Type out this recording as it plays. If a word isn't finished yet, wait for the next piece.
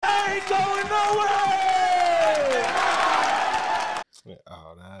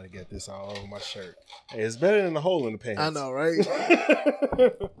Oh, now I get this all over my shirt. Hey, it's better than the hole in the pants. I know, right?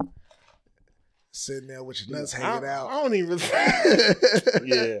 Sitting there with your nuts hanging out. I don't even.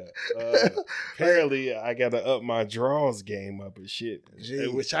 Yeah. Apparently, I got to up my draws game up and shit,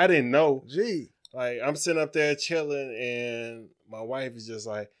 which I didn't know. Like, I'm sitting up there chilling, and my wife is just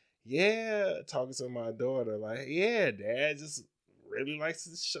like, yeah, talking to my daughter, like, yeah, Dad just really likes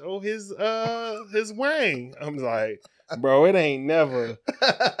to show his wang. I'm like, bro, it ain't never.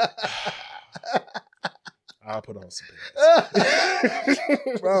 I'll put on some pants.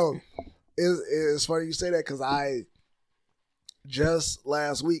 Bro, it's funny you say that because I just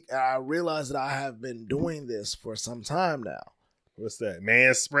last week I realized that I have been doing this for some time now. What's that?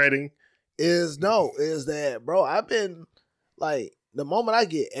 Man spreading? Is that, bro, I've been like, the moment I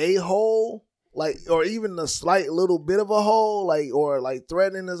get a hole, like, or even a slight little bit of a hole, like, or like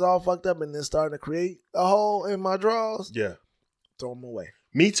threading is all fucked up and then starting to create a hole in my drawers. Yeah. Throw them away.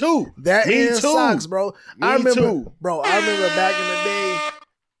 Me too. That Me and too. socks, bro. I remember back in the day,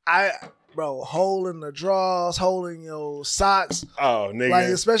 hole in the drawers, hole in your socks. Oh, nigga. Like,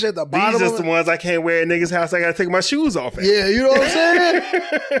 especially at the bottom. These just the ones I can't wear at niggas' house. I gotta take my shoes off at. Yeah, you know what I'm saying?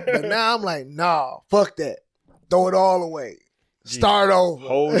 But now I'm like, nah, fuck that. Throw it all away. Start over.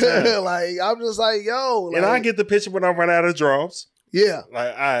 Whole time. Like, I'm just like, yo. Like, and I get the picture when I run out of drawers. Yeah.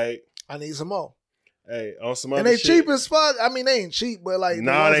 Like, all right. I need some more. Hey, on some other and they shit. cheap as fuck. I mean, they ain't cheap, but like,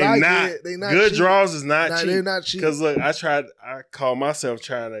 no, they not. They not good cheap. Drawers is not cheap. They're not cheap. Because look, I call myself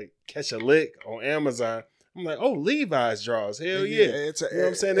trying to catch a lick on Amazon. I'm like, oh, Levi's drawers. Hell yeah. You know what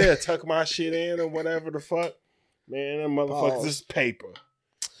I'm saying? They'll tuck my shit in or whatever the fuck. Man, them motherfuckers is paper.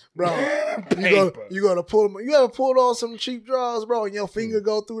 Bro, you gotta pull them. You ever pulled on some cheap drawers, bro, and your finger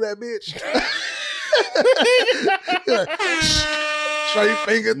go through that bitch? Straight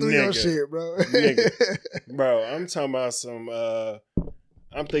finger through your shit, bro. Bro, I'm talking about some.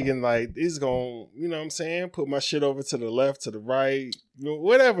 I'm thinking like this gonna, you know what I'm saying? Put my shit over to the left, to the right, you know,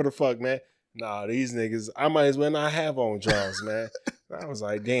 whatever the fuck, man. Nah, these niggas, I might as well not have on drawers, man. I was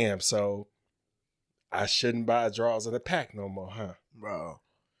like, damn, so I shouldn't buy drawers in a pack no more, huh? Bro.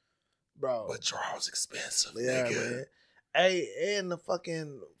 But drawers expensive, yeah, nigga. Man. Hey, and the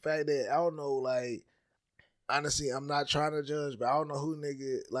fucking fact that I don't know, like, honestly, I'm not trying to judge, but I don't know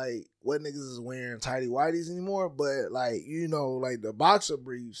what niggas is wearing tighty whities anymore. But like, you know, like the boxer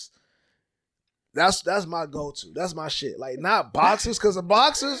briefs, that's my go-to. That's my shit. Like, not boxers, because the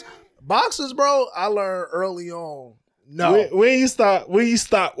boxers, bro, I learned early on. No, when you stop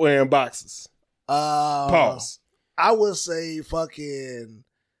wearing boxers? Pause. I would say fucking.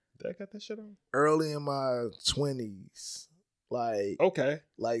 Did I got that shit on? Early in my 20s. Like, okay.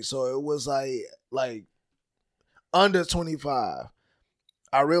 Like, so it was like under 25.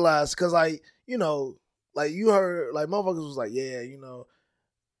 I realized, because, like, you know, like, you heard, like, motherfuckers was like, yeah, you know,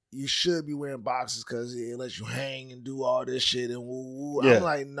 you should be wearing boxes because it lets you hang and do all this shit and woo. Yeah. I'm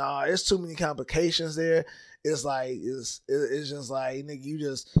like, nah, it's too many complications there. It's like, it's just like,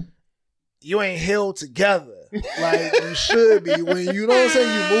 nigga, you ain't held together like you should be when you know what I'm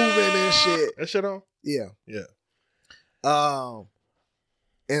saying, you moving and shit. That shit on? Yeah. Yeah.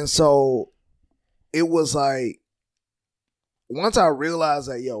 And so it was like, once I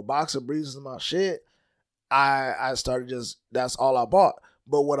realized that, yo, boxer briefs is my shit, I started that's all I bought.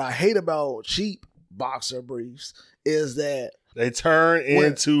 But what I hate about cheap boxer briefs is that they turn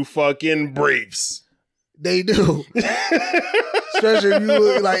into fucking briefs. They do. Especially if you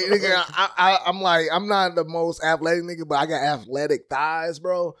look like, nigga, I'm like, I'm not the most athletic nigga, but I got athletic thighs,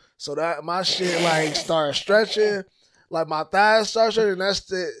 bro. So that my shit like started stretching. Like my thighs start stretching, and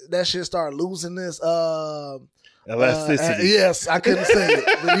that shit started losing this elasticity. Yes, I couldn't say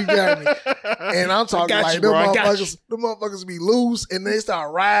it, but you got me. And I'm talking like them motherfuckers be loose and they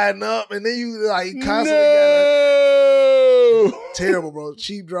start riding up, and then you like constantly gotta. Terrible, bro.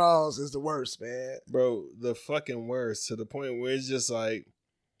 Cheap draws is the worst, man. Bro, the fucking worst, to the point where it's just like,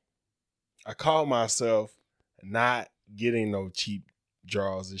 I call myself not getting no cheap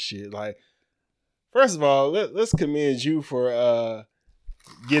draws and shit. Like, first of all, let's commend you for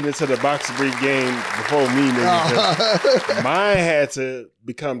getting into the boxer brief game before me, nigga. Mine had to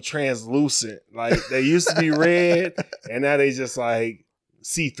become translucent. Like, they used to be red, and now they just like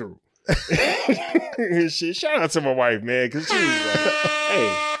see-through. Shit, shout out to my wife, man, because she was like,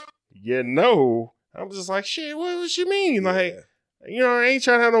 hey, you know, I'm just like, shit, what you mean? Yeah. Like, you know, I ain't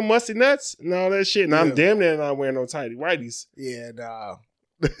trying to have no musty nuts and all that shit, and I'm damn near not wearing no tighty whities. Yeah, nah.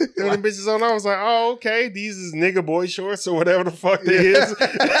 You know, them bitches on, I was like, oh, okay, these is nigga boy shorts or whatever the fuck they is.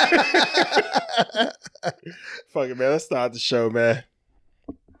 Fuck it, man, let's start the show, man.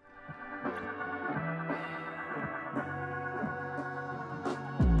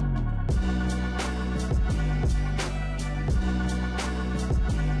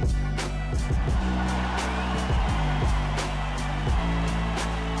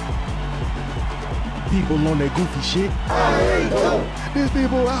 people on that goofy shit. These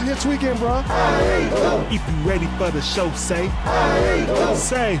people out here tweaking, bro. If you ready for the show, say.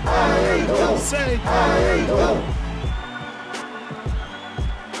 Say.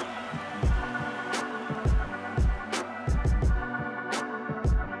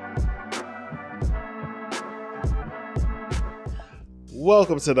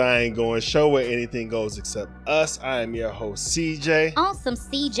 Welcome to the I Ain't Going Show, where anything goes except us. I am your host, CJ. On some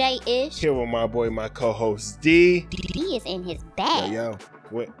CJ-ish. Here with my boy, my co-host, D. D is in his bag. Yo.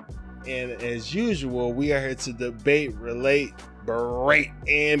 And as usual, we are here to debate, relate, berate,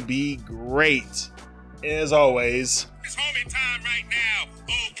 and be great. And as always, it's homie time right now,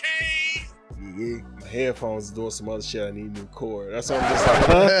 okay? Yeah. my headphones is doing some other shit. I need a new cord. That's why I'm just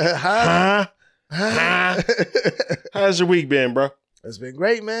like, huh? How's your week been, bro? It's been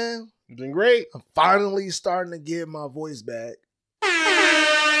great, man. It's been great. I'm finally starting to get my voice back.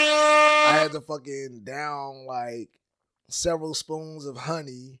 I had to fucking down like several spoons of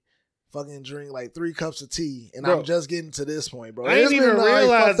honey, fucking drink like 3 cups of tea, and bro, I'm just getting to this point, bro. I ain't even realized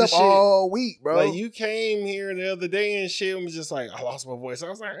fucked up shit all week, bro. Like, you came here the other day and shit and was just like, I lost my voice. I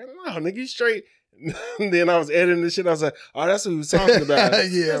was like, no, nigga, you straight. Then I was editing this shit. I was like, oh, that's what he was talking about.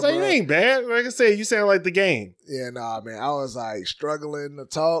 Yeah, I was like, bro. it ain't bad. Like I said, you sound like the game. Yeah, nah, man. I was like struggling to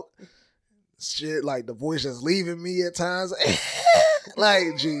talk. Shit, like the voice just leaving me at times.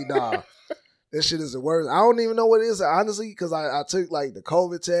 Like, gee, nah. This shit is the worst. I don't even know what it is, honestly, because I took like the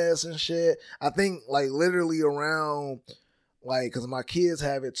COVID test and shit. I think like literally around, like, because my kids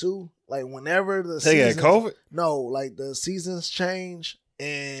have it too. Like, whenever the They got COVID? No, like the seasons change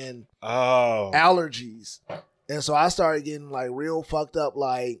and Oh. allergies. And so I started getting like real fucked up,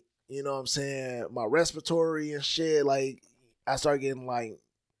 like, you know what I'm saying, my respiratory and shit. Like, I started getting like,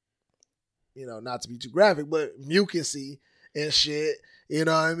 you know, not to be too graphic, but mucusy and shit. You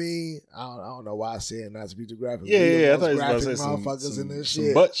know what I mean? I don't know why I said not to be too graphic. Yeah. I I thought you was about to say motherfuckers some in this some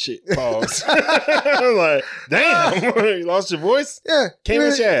shit. butt shit. Pause. I'm like, damn, you lost your voice? Yeah. Came you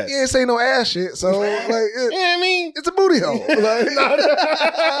with your ass. You ain't say no ass shit. So, like, Yeah, I mean. it's a booty hole. Like,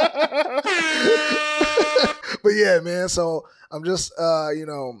 but yeah, man. So I'm just, you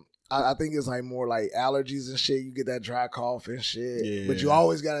know, I think it's like more like allergies and shit. You get that dry cough and shit. Yeah. But you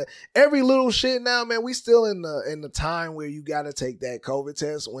always gotta, every little shit now, man. We still in the time where you gotta take that COVID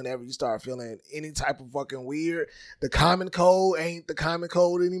test whenever you start feeling any type of fucking weird. The common cold ain't the common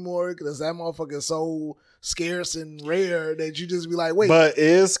cold anymore because that motherfucker is so scarce and rare that you just be like, wait. But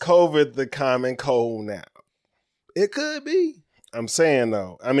is COVID the common cold now? It could be. I'm saying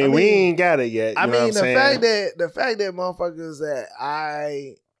though. I mean, we ain't got it yet. You know what I'm saying? the fact that motherfuckers that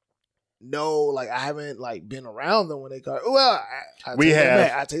I know, like, I haven't like been around them when they caught. Well,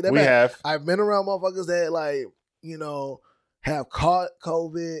 I take that back. We have. I've been around motherfuckers that, like, you know, have caught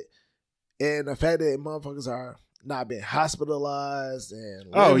COVID, and the fact that motherfuckers are not been hospitalized and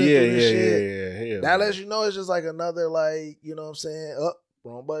Oh yeah. That lets you know it's just like another, like, you know what I'm saying? Oh,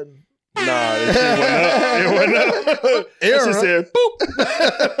 wrong button. Nah, that shit went up. It went up. It just said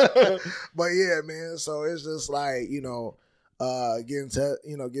boop. But yeah, man. So it's just like, you know, getting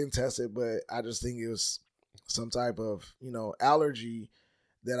tested. But I just think it was some type of, you know, allergy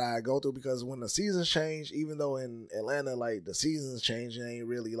that I go through because when the seasons change, even though in Atlanta, like, the seasons change, it ain't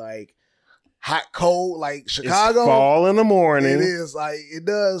really like hot, cold, like Chicago. It's fall in the morning. It is, like, it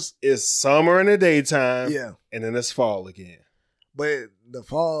does. It's summer in the daytime. Yeah. And then it's fall again. But the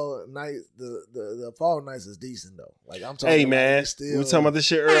fall night, the fall nights is decent though. Like, I'm talking. Hey man, we were talking about this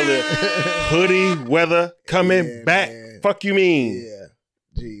shit earlier. Hoodie weather coming back. Man. Fuck you mean? Yeah,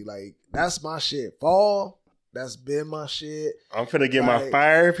 gee, like, that's my shit. Fall, that's been my shit. I'm finna get like, my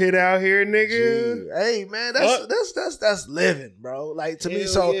fire pit out here, nigga. Gee, hey man, that's living, bro. Like, to me,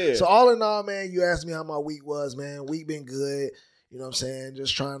 Hell yeah. so all in all, man, you asked me how my week was, man. Week been good. You know what I'm saying?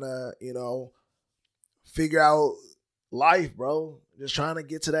 Just trying to, you know, figure out life, bro. Just trying to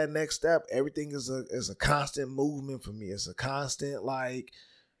get to that next step. Everything is a constant movement for me. It's a constant, like,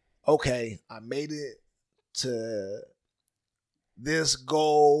 okay, I made it to this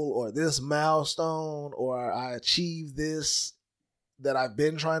goal or this milestone, or I achieved this that I've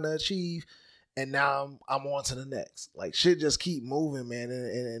been trying to achieve, and now I'm on to the next. Like, shit just keep moving, man.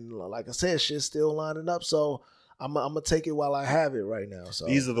 And like I said, shit's still lining up. So I'm gonna take it while I have it right now. So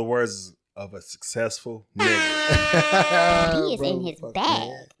These are the words of a successful nigga. He is in his bag.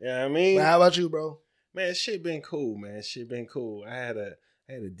 Yeah, I mean, but how about you, bro? Man, shit been cool, man. Shit been cool. I had a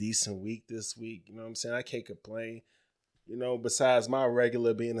decent week this week. You know what I'm saying? I can't complain. You know, besides my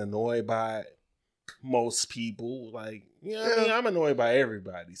regular being annoyed by most people. Like, you know what I mean? I'm annoyed by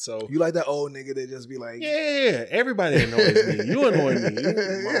everybody. So You like that old nigga that just be like, yeah, everybody annoys me. You annoy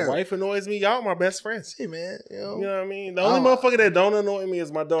me. My wife annoys me. Y'all my best friends. hey man, You know what I mean? The only motherfucker that don't annoy me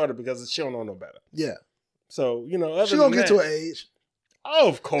is my daughter because she don't know no better. Yeah. So, you know, other She gonna than get to that- an age. Oh,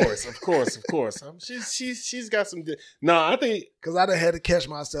 of course. She's got some. No, I think Cause I done had to catch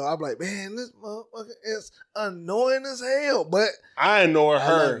myself. I'm like, man, this motherfucker is annoying as hell. But I annoy I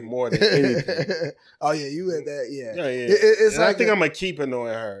her love you. more than anything. Oh yeah, you had that. Yeah, Yeah. It's And like I think I'm gonna keep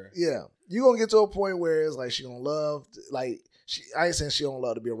annoying her. yeah. You gonna get to a point where it's like she gonna love, like I ain't saying she don't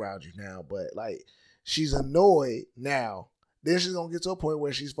love to be around you now, but like she's annoyed now. Then she's gonna get to a point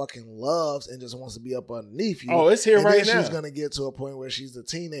where she's fucking loves and just wants to be up underneath you. Oh, it's here and right then now. she's gonna get to a point where she's a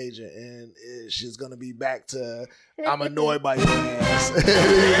teenager and she's gonna be back to I'm annoyed by your ass. And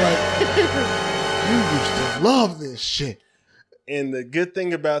you're like, you used to love this shit. And the good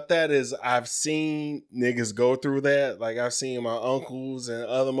thing about that is I've seen niggas go through that. Like I've seen my uncles and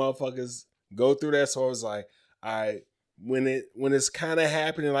other motherfuckers go through that. So I was like, when it's kind of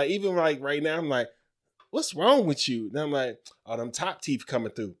happening, like even like right now, I'm like, what's wrong with you? And I'm like, oh, them top teeth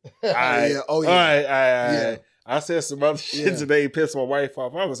coming through. Yeah. Oh yeah. All right. Yeah. I said some other shit Yeah. today, pissed my wife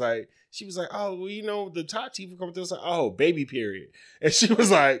off. I was like, she was like, oh, well, you know, the top teeth were coming through. I was like, oh, baby period. And she was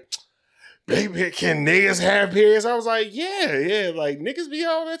like, baby, can niggas have periods? I was like, yeah. Like niggas be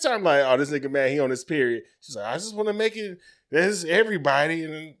all that time. Like, oh, this nigga man, he on his period. She's like, I just want to make it. This everybody.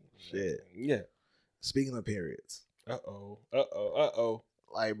 And then, Shit. yeah. Speaking of periods, Uh-oh.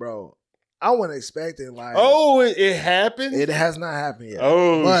 like bro, I wasn't expecting like. Oh, it happened? It has not happened yet.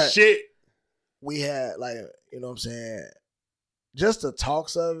 Oh, But shit. we had like, you know what I'm saying, just the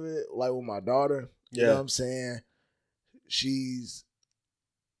talks of it, like with my daughter, you know what I'm saying, she's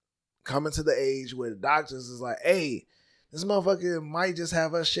coming to the age where the doctors is like, hey, this motherfucker might just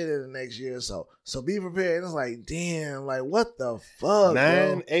have her shit in the next year or so. So be prepared. And it's like, damn, like what the fuck,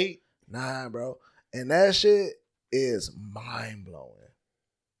 9, bro? 8. 9, bro. And that shit is mind blowing.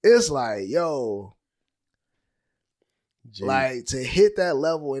 It's like, yo, Gee. like to hit that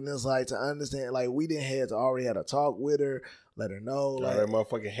level, and it's like to understand, like we didn't have to already had a talk with her, let her know, All like, that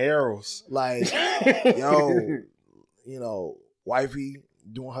motherfucking heralds. like, yo, you know, wifey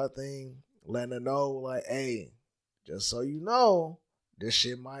doing her thing, letting her know, like, hey, just so you know, this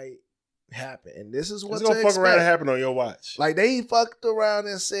shit might happen, and this is It's what gonna to fuck around and expect. happen on your watch. Like they fucked around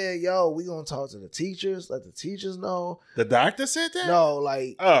and said, yo, we gonna talk to the teachers, let the teachers know. The doctor said that? No,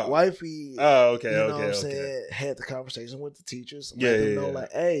 like wifey. Oh, okay, you know okay, what I'm okay. saying, had the conversation with the teachers. Yeah, Let them yeah, know, yeah.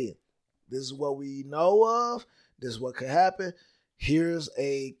 like, hey, this is what we know of. This is what could happen. Here's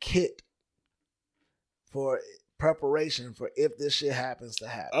a kit for preparation for if this shit happens to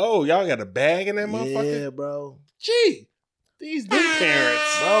happen. Oh, y'all got a bag in that yeah, motherfucker? bro. Gee, these new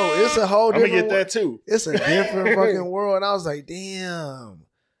parents. Bro, it's a whole I'm gonna different get that too. It's a different fucking world. And I was like, damn.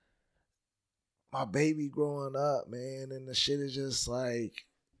 My baby growing up, man, and the shit is just like,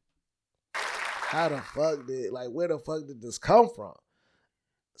 how the fuck where the fuck did this come from?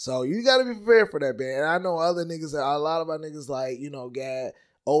 So you gotta be prepared for that, man. And I know other niggas, a lot of our niggas, like, you know, got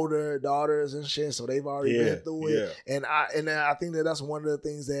older daughters and shit, so they've already been through it. Yeah. And I think that's one of the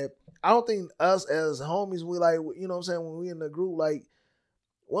things that I don't think us as homies, we like, you know what I'm saying, when we in the group, like,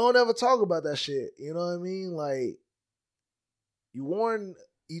 we don't ever talk about that shit. You know what I mean? Like, you warn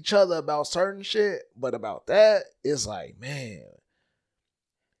each other about certain shit, but about that, it's like, man,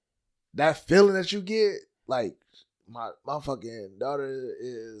 that feeling that you get, like, my fucking daughter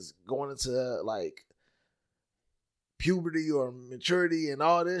is going into like puberty or maturity and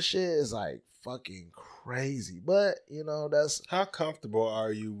all this shit is like fucking crazy. But you know, that's How comfortable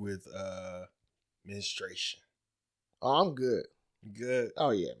are you with menstruation? I'm good. Good. Oh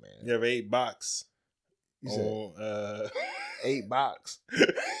yeah, man. You have 8 box. You said On, 8 box.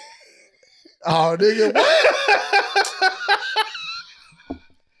 Oh nigga, what?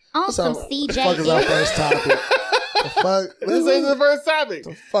 On some The fuck is our CJ. first topic? The fuck? This ain't the first topic.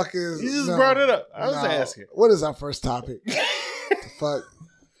 The fuck is? You just no, brought it up. I was no. asking. What is our first topic? The fuck?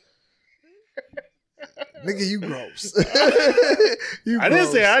 Nigga, you gross. You I didn't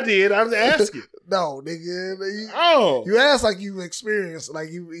say gross. I did. I was asking. No, nigga. Oh, You ask like you've experienced, like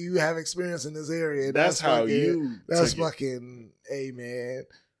you have experience in this area. that's how fucking, you. That's took it. fucking. Hey man,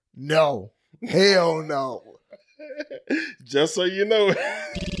 no, hell no, Just so you know.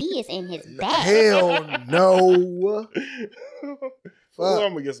 He is in his bag. hell no. Well,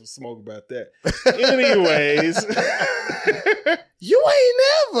 I'm gonna get some smoke about that. Anyways, You ain't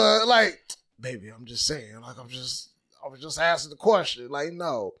never like, baby. I'm just saying, like I was just asking the question. Like,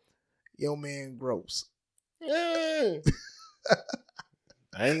 no, your man gross. yeah.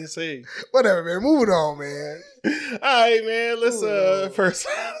 I ain't say. Whatever, man. Moving on, man. All right, man. Let's first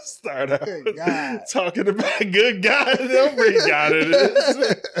start out Good God. talking about good God. Don't bring God in this.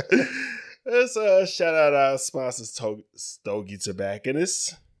 Let's shout out our sponsors, Stogie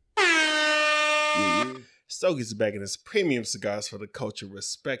Tobacconists. Stogie Tobacconists, premium cigars for the culture.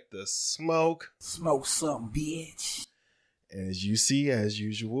 Respect the smoke. Smoke something, bitch. And as you see, as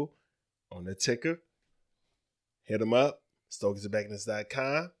usual, on the ticker, hit them up,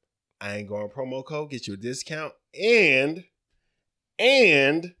 StogieTobacconists.com. I ain't going promo code, get you a discount. And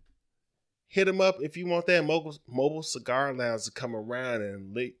hit them up if you want that mobile cigar lounge to come around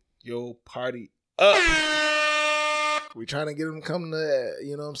and lit your party up. We trying to get them to come to,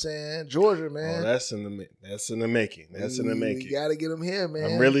 you know what I'm saying, Georgia, man. Oh, that's in the making. That's in the making. We got to get them here, man.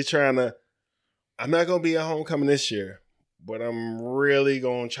 I'm really trying to. I'm not gonna be at homecoming this year, but I'm really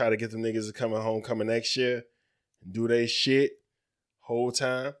gonna try to get them niggas to come at homecoming next year and do they shit whole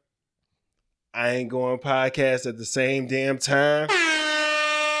time. I ain't going podcast at the same damn time.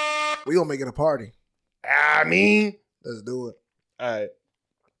 We gonna make it a party. I mean, let's do it. All right.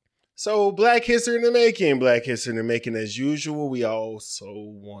 So, Black History in the Making. Black History in the Making, as usual. We also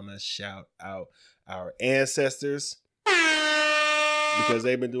want to shout out our ancestors because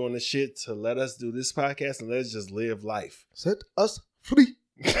they've been doing the shit to let us do this podcast and let's just live life. Set us free.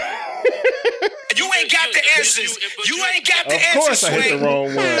 You ain't got the answers. You ain't got the answers. Of course, I hit the wrong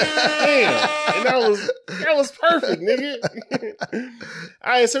one. Damn, and that was perfect, nigga.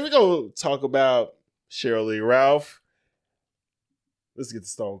 All right, so we're gonna talk about Cheryl Lee Ralph. Let's get the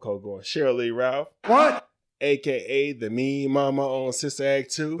Stone Cold going. Cheryl Lee Ralph. What? AKA the Mean Mama on Sister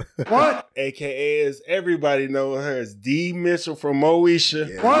Act 2. What? AKA as everybody knows her as D Mitchell from Moesha.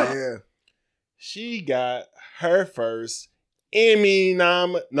 Yeah, What? Yeah. She got her first Emmy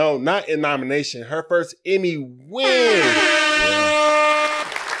not in nomination, her first Emmy win.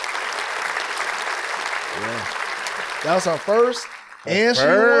 Yeah. That was her first, and she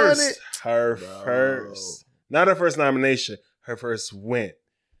won it. Her first. Not her first nomination, her first win.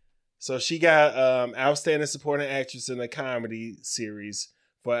 So she got Outstanding Supporting Actress in a Comedy Series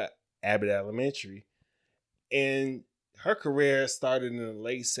for Abbott Elementary. And her career started in the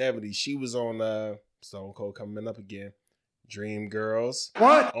late 70s. She was on Stone Cold Coming Up Again, Dreamgirls.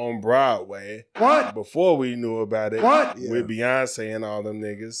 What? On Broadway. What? Before we knew about it. What? With Beyonce and all them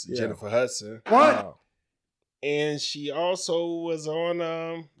niggas. Yeah. Jennifer Hudson. What? Wow. And she also was on,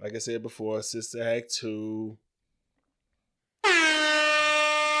 like I said before, Sister Act 2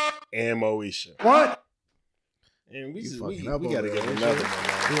 and Moesha. What? And we fucking got up to over get there, another ain't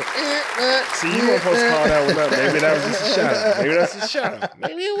one, you? man. See, you weren't supposed to call that one up. Maybe that was just a shout out. Maybe that's a shout out.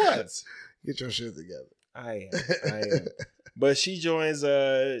 Maybe it was. Get your shit together. I am. But she joins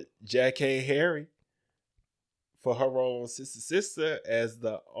Jackée Harry for her role on Sister as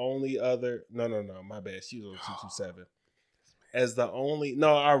the only other. No, my bad. She was on 227. As the only.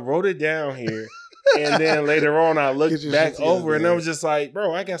 No, I wrote it down here. And then later on, I looked back over and I was just like,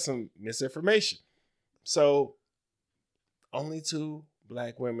 bro, I got some misinformation. So, only 2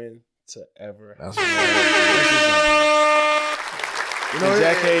 Black women to ever. That's you know,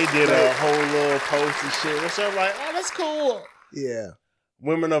 Jackée did a whole little post and shit. And so I'm like, oh, that's cool. Yeah.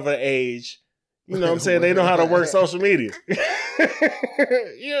 Women of an age. You know what I'm saying? They know how to work social media.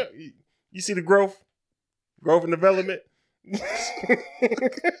 Yeah. You see the growth and development.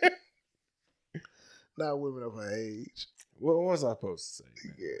 Not women of her age. What was I supposed to say?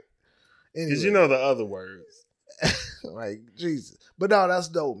 Yeah. Because Anyway. you know the other words. Like, Jesus. But no, that's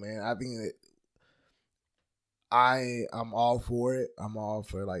dope, man. I think that I'm all for it. I'm all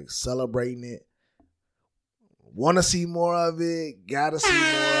for like celebrating it. Want to see more of it. Gotta see more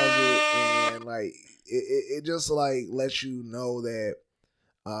of it. And like it just like lets you know that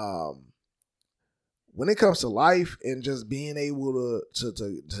when it comes to life and just being able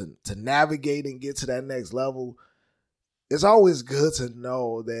to navigate and get to that next level, it's always good to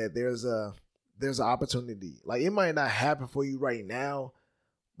know that there's an opportunity. Like, it might not happen for you right now,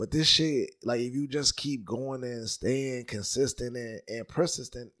 but this shit, like, if you just keep going and staying consistent and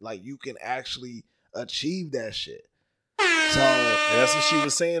persistent, like, you can actually achieve that shit. So, and that's what she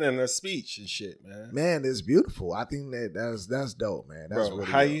was saying in her speech and shit, man. Man, it's beautiful. I think that's dope, man. That's Bro, really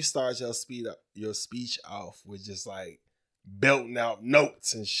how dope. you start your speech off with just like belting out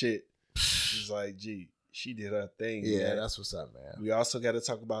notes and shit. It's like, gee, she did her thing. Yeah, man. that's what's up, man. We also got to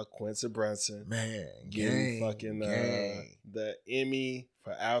talk about Quincy Brunson. Man, getting gang, fucking gang. the Emmy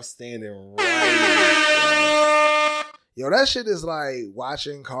for outstanding writing. Yo, that shit is like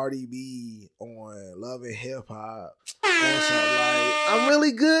watching Cardi B on Love and Hip Hop. Or something like, I'm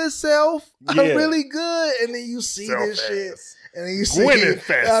really good, self. I'm Yeah. really good. And then you see Self this shit. ass. And then you see, Gwyneth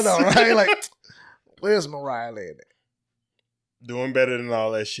Fest. I know, right? Like, where's Mariah Land at? Doing better than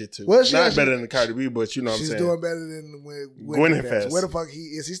all that shit too. Well, she Not actually- better than the Cardi B, but you know what I'm She's saying. doing better than Gwyneth Fest. Where the fuck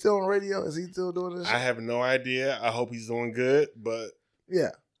is he still on radio? Is he still doing this shit? I have no idea. I hope he's doing good, but Yeah.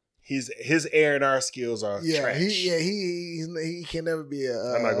 his R&R skills are trash. He can never be a.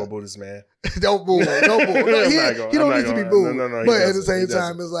 I'm not gonna boo this man. Don't boo. Don't boo. No, he I'm not he don't need to be booed. No, he but at the doesn't. same He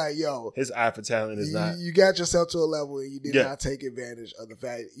time, doesn't. it's like, yo, His eye for talent is not. you got yourself to a level and you did not take advantage of the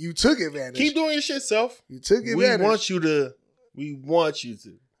fact you took advantage. Keep doing your shit, self. You took advantage. We want you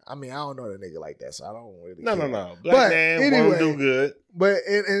to. I mean, I don't know the nigga like that, so I don't really. No. care. Black man anyway, want to do good. But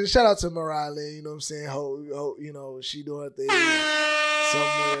and shout out to Mariah Lynn, you know what I'm saying? You know, she doing her thing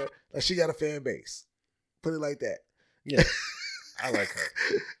somewhere. Like she got a fan base. Put it like that. Yeah, I like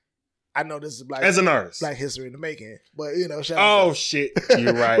her I know this is black as an artist. Black history in the making, but you know, shout out. Oh shit,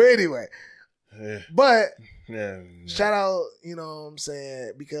 you're right. But anyway, Yeah. but Yeah. shout out, you know what I'm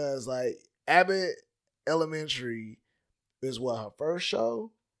saying? Because like Abbott Elementary is what her first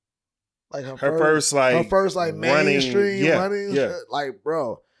show. Like her first running- mainstream yeah, running. yeah. Like,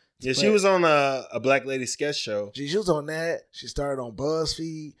 bro. Yeah, she was on a Black Lady sketch show. She was on that. She started on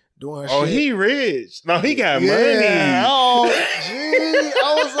BuzzFeed doing her Oh, shit. he rich. No, he got money. Oh, gee.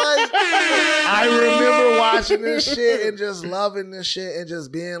 I was like, I remember watching this shit and just loving this shit and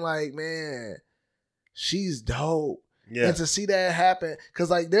just being like, man, she's dope. Yeah. And to see that happen,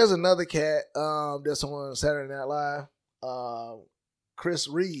 because like there's another cat that's on Saturday Night Live, Chris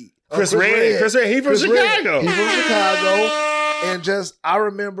Reed. Chris Red. He from Chicago. He's from Chicago. And just, I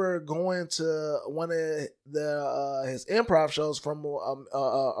remember going to one of his improv shows from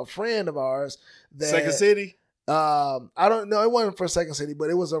a friend of ours. That, Second City? I don't know. It wasn't for Second City, but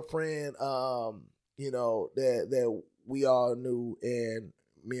it was a friend, you know, that we all knew. And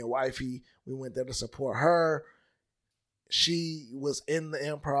me and wifey, we went there to support her. She was in the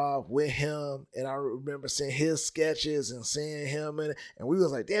improv with him, and I remember seeing his sketches and seeing him in it, and we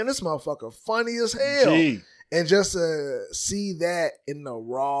was like, damn, this motherfucker funny as hell. Gee. And just to see that in the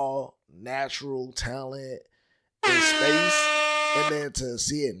raw, natural talent in space, and then to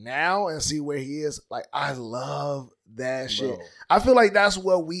see it now and see where he is, like, I love that shit. Bro. I feel like that's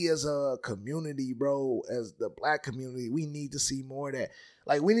what we as a community, bro, as the black community, we need to see more of that.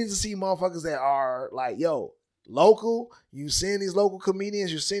 Like, we need to see motherfuckers that are like, yo, local, you seeing these local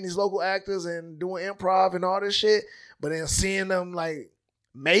comedians, you seeing these local actors and doing improv and all this shit, but then seeing them like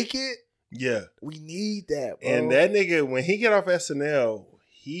make it, Yeah. we need that, bro. And that nigga, when he get off SNL,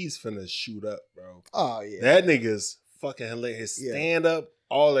 he's finna shoot up, bro. Oh yeah, That nigga's fucking hilarious. His Yeah. stand up,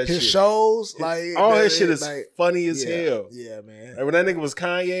 all that his shit. shows, like all that, his shit is like, funny as yeah, hell. Yeah, man. Like when that nigga was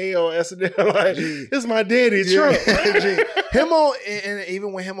Kanye on SNL, like, Gee. this is my daddy, Trump. Gee. Him on, and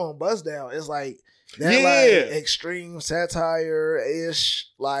even with him on Buzz Down, it's like that, Yeah. like extreme satire ish,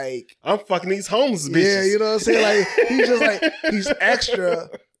 like I'm fucking these homeless bitches. yeah, you know what I'm saying? Like he's just like he's extra,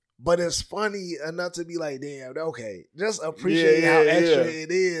 but it's funny enough to be like, damn, okay, just appreciate how extra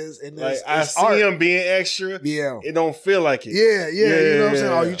it is, and Like it's I see art. him being extra. Yeah. It don't feel like it. Yeah, you know what I'm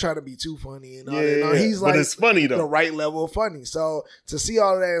saying? yeah. Oh, you trying to be too funny and all Yeah, that. No, he's but like it's funny though. the right level of funny. So to see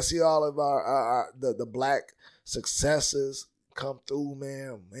all of that and see all of our the black successes come through,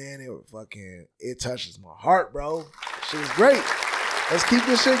 man, it touches my heart, bro. Shit's great. Let's keep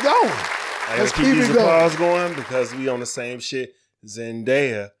this shit going. I Let's gotta keep these it going. applause going because we on the same shit.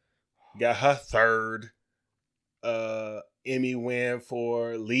 Zendaya got her third Emmy win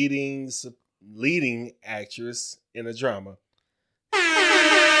for leading actress in a drama for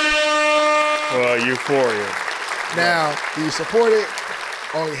Euphoria. Now, do you support it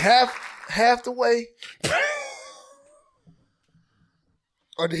only half the way?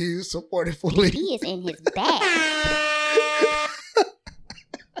 Or do you support it fully? He is in his bag.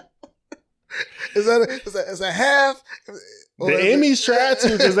 Is that half? The Emmys tried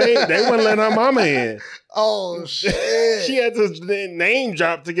to because they wouldn't let her mama in. Oh shit! She had to name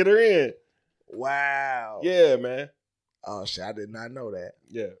drop to get her in. Wow. Yeah, man. Oh shit! I did not know that.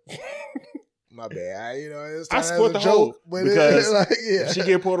 Yeah. My bad. It's I time support as the a whole joke, but because like, yeah. if she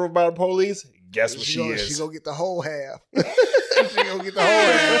get pulled over by the police, guess what she is? She gonna get the whole half. She gonna get the whole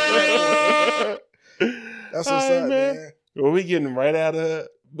half. That's what's up, man. Well, we getting right out of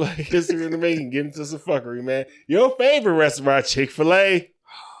Black History in the Making, getting to some fuckery, man. Your favorite restaurant, Chik-Fil-A.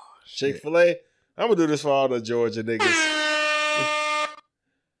 Chik-Fil-A. I'm gonna do this for all the Georgia niggas.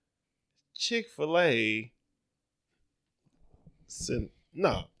 Chik-Fil-A.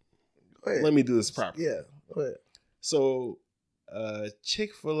 No. Let me do this properly. Yeah. Go ahead. So,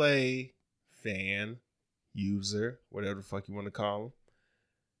 Chick-fil-A fan, user, whatever the fuck you want to call him.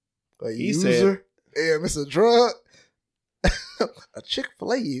 A He user? Yeah, Mr. Drug. A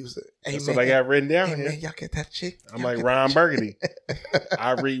Chick-Fil-A user. Hey, That's man, what I got written down hey, here. man, y'all get that chick? I'm Y'all like get Ron that Burgundy.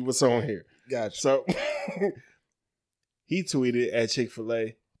 I read what's on here. Gotcha. So he tweeted at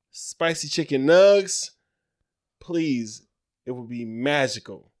Chick-fil-A, spicy chicken nugs, please, it would be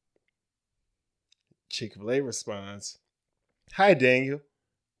magical. Chick-fil-A responds, hi, Daniel.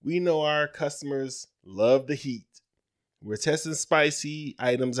 We know our customers love the heat. We're testing spicy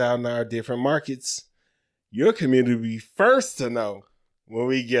items out in our different markets. Your community will be first to know when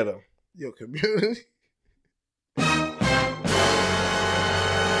we get them. Your community.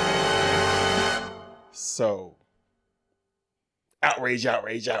 So, outrage.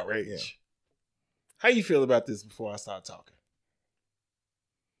 Yeah. How you feel about this before I start talking?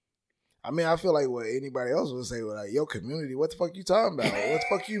 I mean, I feel like what anybody else would say, like, your community, what the fuck you talking about? What the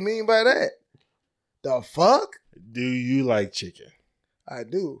fuck you mean by that? The fuck? Do you like chicken? I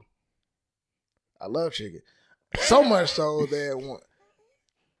do. I love chicken. So much so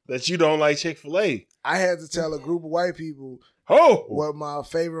That you don't like Chick-fil-A? I had to tell a group of white people what my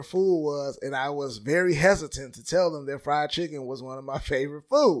favorite food was, and I was very hesitant to tell them that fried chicken was one of my favorite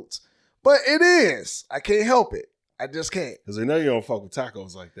foods. But it is. I can't help it. I just can't. Because we know you don't fuck with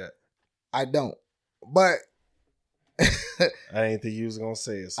tacos like that. I don't. But I didn't think you was going to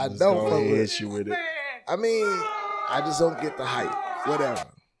say it. So I just don't go fuck ahead and with hit you with it. I mean, I just don't get the hype. Whatever.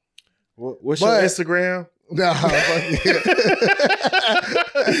 What's your Instagram? Nah, fuck yeah.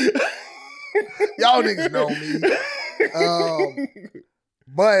 Y'all niggas know me.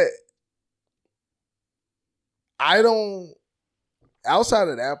 But I don't, outside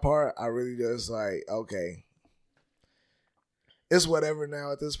of that part, I really just like, okay, it's whatever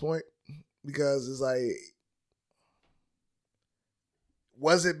now at this point, because it's like,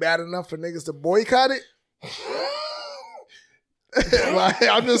 was it bad enough for niggas to boycott it? Like,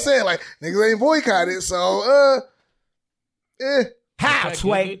 I'm just saying, like, niggas ain't boycotted, so How,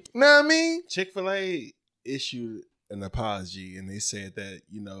 Sway? know what I mean? Chick-fil-A issued an apology, and they said that,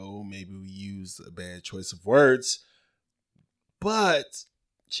 maybe we used a bad choice of words, but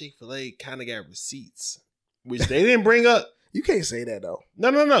Chick-fil-A kind of got receipts, which they didn't bring up. You can't say that though.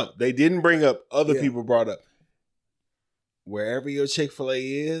 No. They didn't bring up. Other Yeah. people brought up. Wherever your Chick-fil-A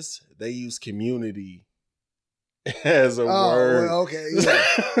is, they use community as a word. Well, okay, yeah.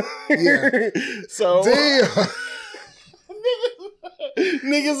 Yeah. So Damn.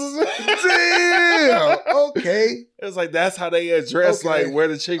 niggas is Damn. Okay. It's like that's how they address Okay. like where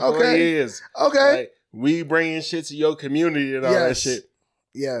the Chick-fil-A Okay. is. Okay. Like, we bringing shit to your community and all that Yes. shit.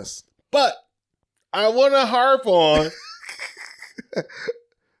 Yes. But I want to harp on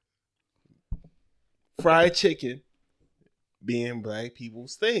fried chicken being black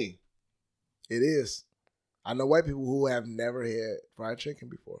people's thing. It is. I know white people who have never had fried chicken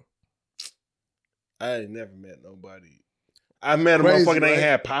before. I ain't never met nobody. I met a Crazy, motherfucker that right? ain't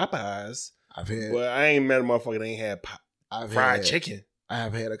had Popeyes, I've had. but I ain't met a motherfucker that ain't had I've fried had, chicken. I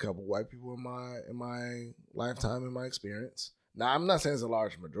have had a couple white people in my lifetime, in my experience. Now, I'm not saying it's a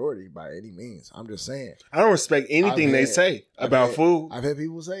large majority by any means. I'm just saying. I don't respect anything they say about food. I've had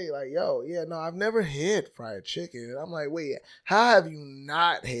people say, like, yo, yeah, no, I've never had fried chicken. And I'm like, wait, how have you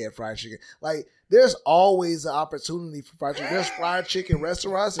not had fried chicken? Like, there's always an opportunity for fried chicken. There's fried chicken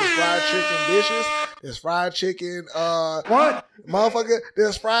restaurants. There's fried chicken dishes. There's fried chicken, What? motherfucker.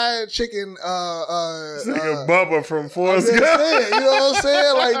 There's fried chicken, It's like a Bubba from I'm Forrest just Gump. saying, you know what I'm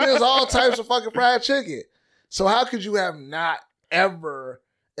saying? Like, there's all types of fucking fried chicken. So how could you have not ever,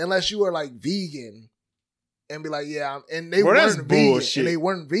 unless you were like vegan, and be like, yeah, and they Bro, that's weren't vegan, bullshit. and they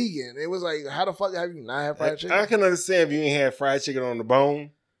weren't vegan. It was like, how the fuck have you not had fried chicken? I can understand if you ain't had fried chicken on the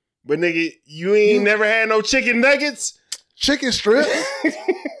bone, but nigga, you ain't never had no chicken nuggets. Chicken strips. What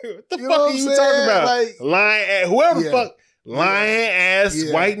the You know fuck what are I'm you saying? talking about? Like- lying ass, whoever the Yeah. fuck, lying ass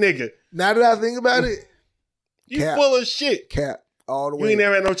Yeah. white nigga. Now that I think about it, You Cap. full of shit. cap all the You way. ain't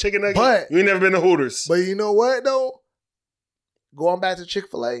never had no chicken nuggets. But- you ain't never been to Hooters. But you know what though? Going back to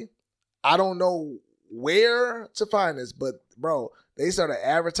Chick-fil-A, I don't know where to find this, but bro, they started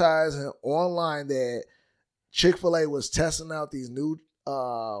advertising online that Chick-fil-A was testing out these new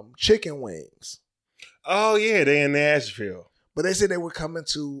chicken wings. Oh yeah, they in Nashville. But they said they were coming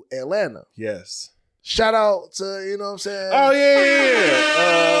to Atlanta. Yes. Shout out to, you know what I'm saying? Oh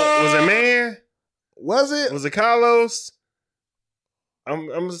yeah. Was it man? Was it? Was it Carlos? I'm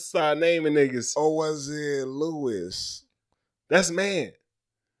gonna start naming niggas. Or was it Lewis? That's man.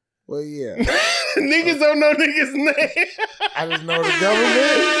 Well, yeah. Niggas don't know niggas' name. I just know the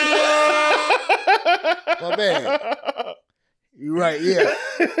government. My bad. You're right, yeah.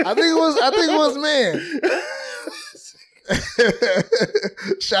 I think it was man.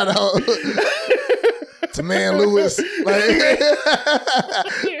 Shout out to Man Lewis. Like,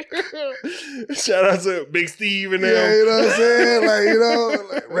 shout out to Big Steve and them. yeah, you know what I'm saying? Like, you know,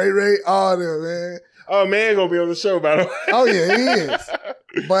 like Ray, all them, man. Oh, man gonna be on the show, by the way. Oh, yeah, he is.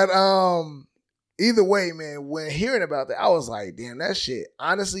 But either way, man, when hearing about that, I was like, damn, that shit.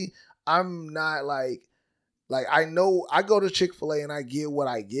 Honestly, I'm not like I know I go to Chick-Fil-A and I get what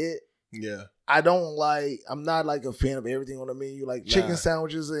I get. Yeah. I'm not like a fan of everything on the menu, like chicken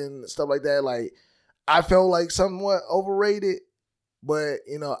sandwiches and stuff like that. Like, I felt like somewhat overrated, but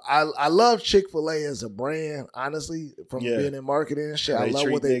you know, I love Chick-Fil-A as a brand, honestly, from being in marketing and shit. I love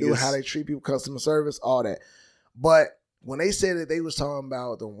what they do, how they treat people, customer service, all that. But when they said that they was talking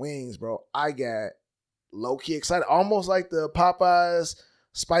about the wings, bro, I got low-key excited. Almost like the Popeyes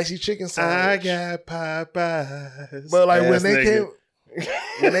spicy chicken sandwich. I got Popeyes. But like when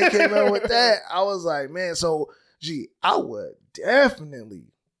they came out with that, I was like, man, so I would definitely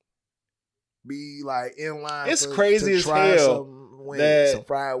be like in line. It's crazy as hell some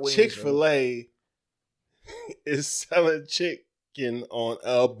fried wings. Chick-fil-A is selling chicken on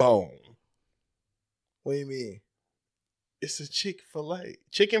a bone. What do you mean? It's a Chick-fil-A.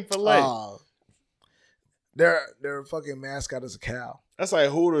 Chicken fillet. Their fucking mascot is a cow. That's like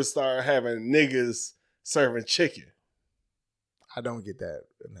Hooters start having niggas serving chicken. I don't get that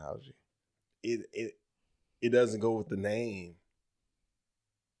analogy. It doesn't go with the name.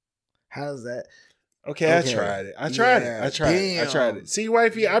 How's that? Okay, I tried it. I tried it. See,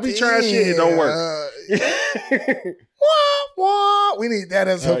 wifey, I be trying shit. It don't work. Wah. We need that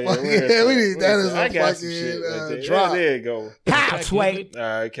as a fucking. We need that as a fucking drop. There you go. Pops, wait.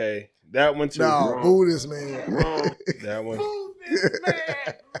 Okay, that one too. No, Buddhist man. That one.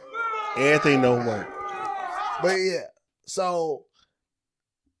 Everything don't work. But yeah, so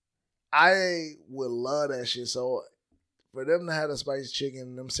I would love that shit. So for them to have the spicy chicken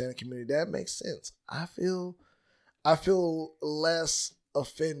in them Santa community, that makes sense. I feel less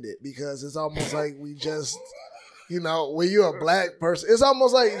offended because it's almost like we just, you know, when you're a black person, it's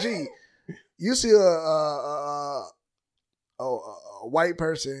almost like, you see a white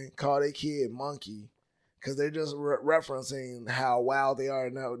person call their kid monkey because they're just referencing how wild they are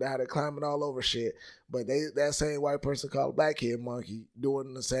and how they're climbing all over shit. But that same white person called a black kid monkey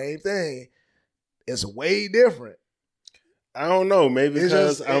doing the same thing. It's way different. I don't know. Maybe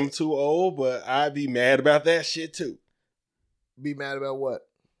because I'm too old, but I'd be mad about that shit too. Be mad about what?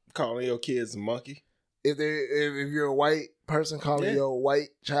 Calling your kids a monkey. If you're a white person calling your white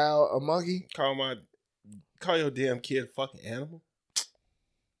child a monkey? Call your damn kid a fucking animal.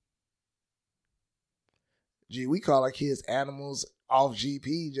 We call our kids animals off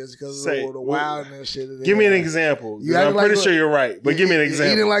GP just because of the wildness shit. Give me an example. I'm pretty sure you're right, but give me an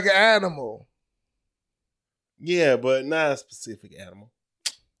example. Eating like an animal. Yeah, but not a specific animal.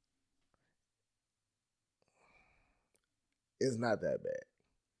 It's not that bad.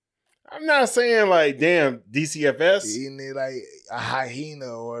 I'm not saying like, damn, DCFS. Eating it like a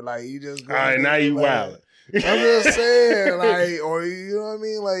hyena or like you just. All right, now you wild. I'm just saying, like, or you know what I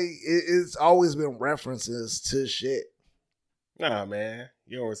mean? Like, it's always been references to shit. Nah, man,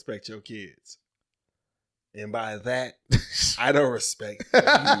 you don't respect your kids, and by that, I don't respect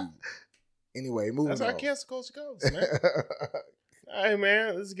you. Anyway, moving on. That's how cancel culture goes, man. All right,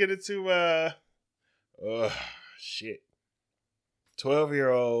 man, let's get into shit.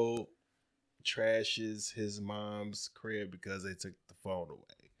 12-year-old trashes his mom's crib because they took the phone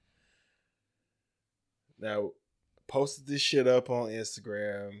away. Now, posted this shit up on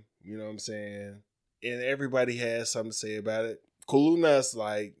Instagram, you know what I'm saying? And everybody has something to say about it. Cool nuts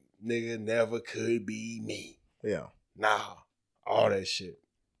like, nigga, never could be me. Yeah. Nah, all that shit.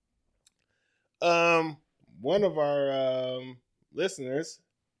 One of our listeners,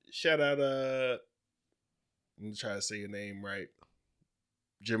 shout out, let me try to say your name right.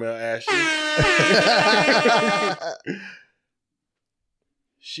 Jamel Ashley.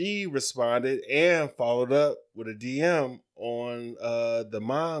 She responded and followed up with a DM on the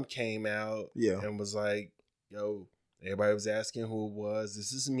mom came out and was like, yo, everybody was asking who it was.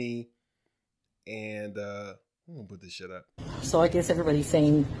 This is me. And I'm going to put this shit up. So I guess everybody's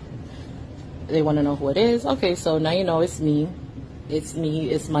saying they want to know who it is. Okay, so now you know it's me. It's me.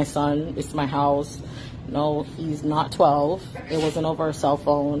 It's my son. It's my house. No, he's not 12. It wasn't over a cell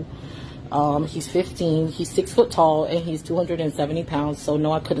phone. He's 15. He's 6 foot tall and he's 270 pounds. So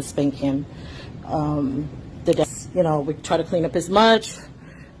no, I could have spanked him. We try to clean up as much,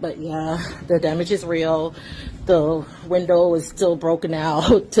 but yeah, the damage is real. The window is still broken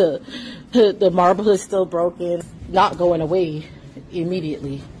out. The marble is still broken. Not going away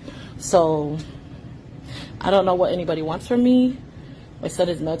immediately. So I don't know what anybody wants from me. My son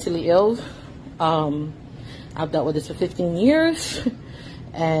is mentally ill. I've dealt with this for 15 years,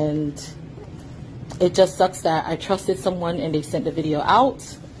 and it just sucks that I trusted someone and they sent the video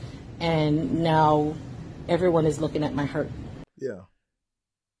out, and now everyone is looking at my hurt. Yeah.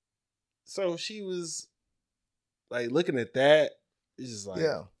 So she was like looking at that. It's just like,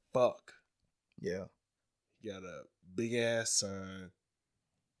 fuck. Yeah. You got a big ass son.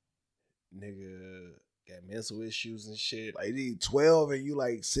 Nigga got mental issues and shit. Like, you 12 and you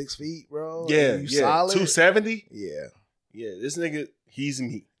like 6 feet, bro? Yeah, you solid? 270? Yeah. Yeah, this nigga, he's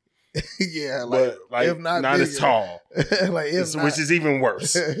me. Yeah, but like if not bigger. as tall. Like, which is even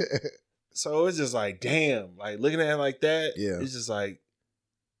worse. So it's just like, damn, like looking at it like that, it's just like,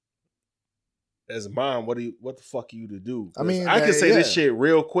 as a mom, what the fuck are you to do? I mean, I can say this shit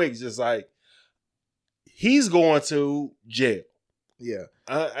real quick, just like, he's going to jail. Yeah.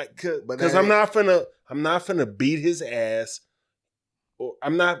 Because I'm not finna beat his ass, or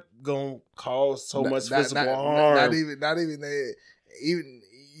I'm not gonna cause so much physical harm. Not even that. Even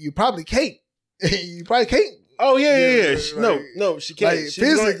you probably can't. You probably can't. Oh yeah. Like, No, she can't. Like,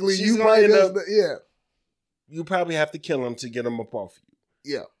 physically, you probably You probably have to kill him to get him up off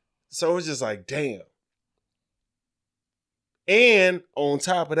you. Yeah. So it's just like, damn. And on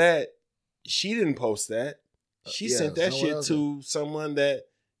top of that, she didn't post that. She sent that shit to someone that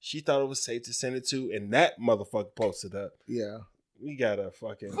she thought it was safe to send it to, and that motherfucker posted up. Yeah. We gotta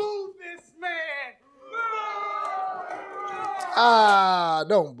fucking Boo this man!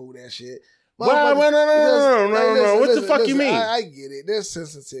 Don't boo that shit. Well, no. What the fuck you mean? I get it. There's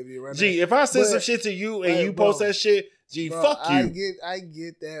sensitivity right now. If I send some shit to you and you post that shit, fuck you. I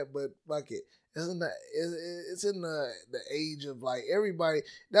get that, but fuck it. It's in the age of like everybody.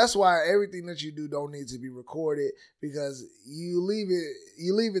 That's why everything that you do don't need to be recorded, because you leave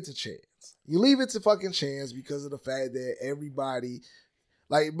it to chance. You leave it to fucking chance because of the fact that everybody,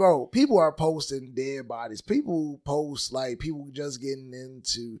 like, bro, people are posting dead bodies. People post like people just getting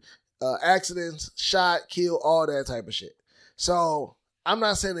into accidents, shot, killed, all that type of shit. So I'm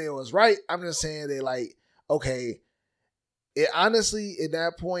not saying that it was right. I'm just saying that, like, okay, it honestly at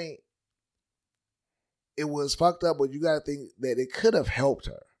that point, it was fucked up, but you got to think that it could have helped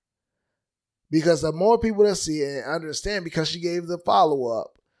her. Because the more people that see it and understand, because she gave the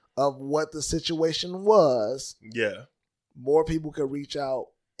follow-up of what the situation was, more people could reach out,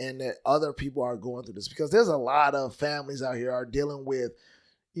 and that other people are going through this. Because there's a lot of families out here are dealing with,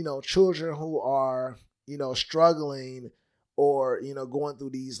 children who are, struggling or, going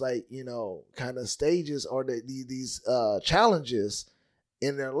through these, like, kind of stages or these challenges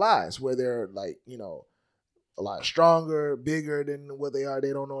in their lives where they're like, a lot stronger, bigger than what they are.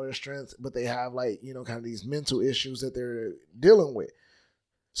 They don't know their strength, but they have like, kind of these mental issues that they're dealing with.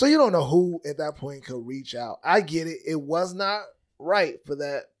 So you don't know who at that point could reach out. I get it. It was not right for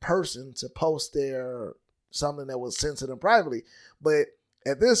that person to post their something that was sent to them privately. But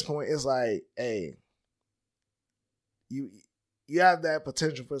at this point, it's like, hey, you have that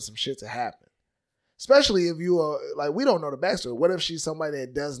potential for some shit to happen. Especially if you are like, we don't know the backstory. What if she's somebody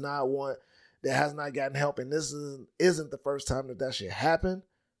that does not want, that has not gotten help, and this isn't the first time that shit happened?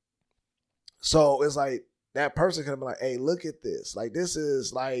 So it's like that person can be like, hey, look at this. Like, this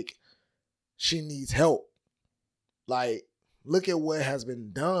is like, she needs help. Like, look at what has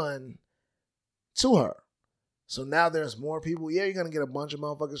been done to her. So now there's more people. Yeah, you're going to get a bunch of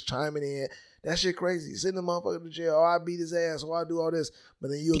motherfuckers chiming in. That shit crazy. Send the motherfucker to jail. Oh, I beat his ass. Oh, I do all this. But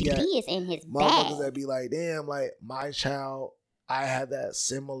then you'll get he is in his motherfuckers bag. that be like, damn, like, my child, I had that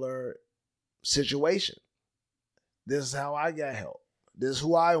similar situation. This is how I got help. This is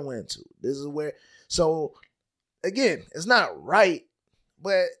who I went to. This is where. So again, it's not right,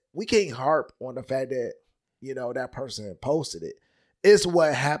 but we can't harp on the fact that, that person posted it. It's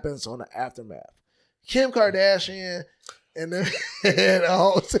what happens on the aftermath. Kim Kardashian and the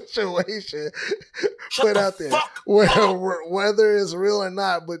whole situation put out there, whether it's real or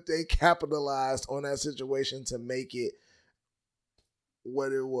not, but they capitalized on that situation to make it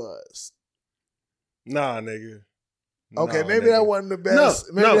what it was. Nah, nigga. Okay, maybe that wasn't the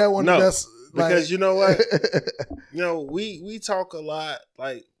best. Maybe that wasn't the best. Because you know what? We talk a lot,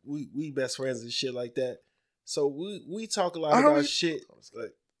 like we best friends and shit like that. So we talk a lot about shit.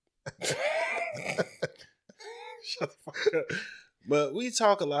 Like, shut the fuck up. But we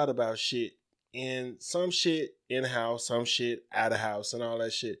talk a lot about shit, and some shit in house, some shit out of house, and all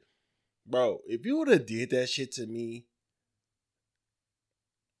that shit. Bro, if you would have did that shit to me,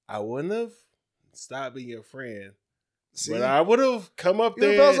 I wouldn't have stopped being your friend. See? But I would have come up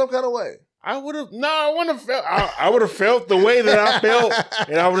there. You felt some kind of way. I would have. No, I wouldn't have felt. I would have felt the way that I felt,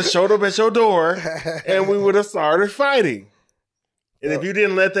 and I would have showed up at your door, and we would have started fighting. And if you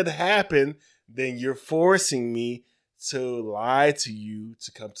didn't let that happen, then you're forcing me to lie to you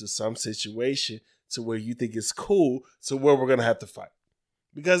to come to some situation to where you think it's cool, to where we're going to have to fight.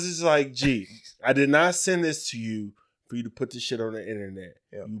 Because it's like, gee, I did not send this to you for you to put this shit on the internet.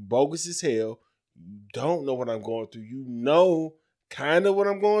 Yeah. You bogus as hell. You don't know what I'm going through. You know kind of what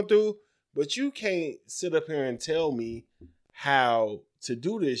I'm going through, but you can't sit up here and tell me how to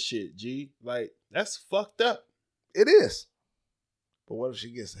do this shit, G. Like, that's fucked up. It is. But what if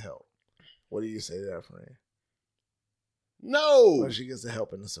she gets the help? What do you say to that, friend? No. What if she gets the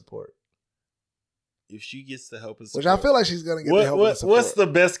help and the support? If she gets the help and support. Which I feel like she's going to get the help and the support. What's the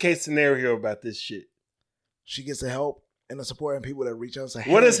best case scenario about this shit? She gets the help and the support and people that reach out and say,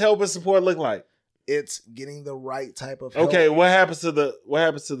 hey, what does help and support look like? It's getting the right type of help. Okay, what happens to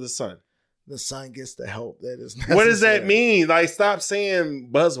the son? The son gets the help that is necessary. What does that mean? Like, stop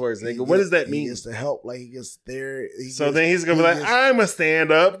saying buzzwords, nigga. What does that mean? He gets the help. Like, he gets there. Then he's going to be like, I'm a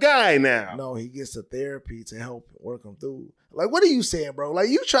stand-up guy now. No, he gets the therapy to help work him through. Like, what are you saying, bro? Like,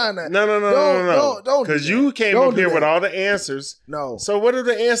 you trying to... No. Don't because you came up here with all the answers. No. So what do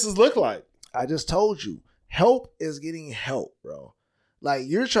the answers look like? I just told you. Help is getting help, bro. Like,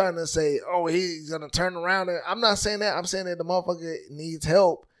 you're trying to say, oh, he's going to turn around. I'm not saying that. I'm saying that the motherfucker needs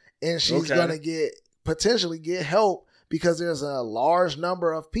help, and she's going to potentially get help because there's a large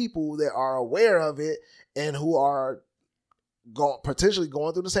number of people that are aware of it and who are potentially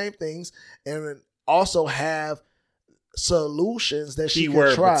going through the same things and also have solutions that she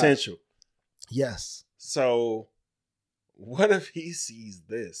can try. Potential. Yes. So what if he sees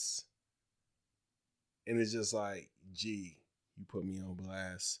this and it's just like, gee, you put me on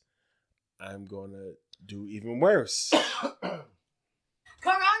blast. I'm going to do even worse. Coronavirus!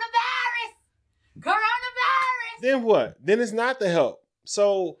 Then what? Then it's not the help.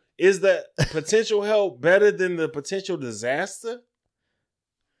 So is the potential help better than the potential disaster?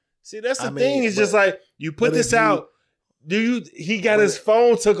 See, that's the thing. It's just like, you put this out. He got his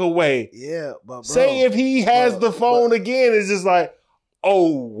phone took away. Yeah, but bro, say if he has the phone again, it's just like,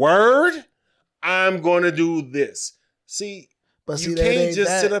 oh, word? I'm going to do this. See, you can't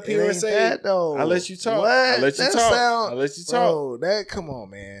just sit up here and say, I'll let you talk. I'll let you talk. I'll let you talk. Bro, come on,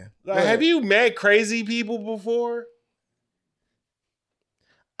 man. Like, have you met crazy people before?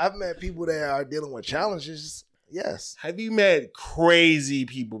 I've met people that are dealing with challenges. Yes. Have you met crazy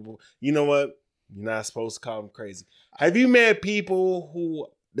people? You know what? You're not supposed to call them crazy. Have you met people who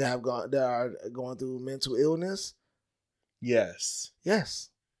that are going through mental illness? Yes. Yes.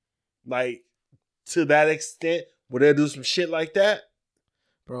 Like, to that extent, would they do some shit like that?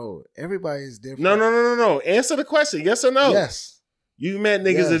 Bro, everybody's different. No. Answer the question. Yes or no? Yes. You met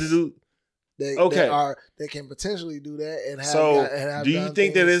niggas that do. They can potentially do that and have. So, do you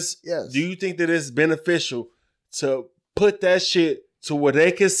think that it's? Yes. Do you think that it's beneficial to put that shit to where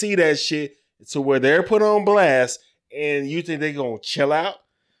they can see that shit, to where they're put on blast, and you think they're gonna chill out?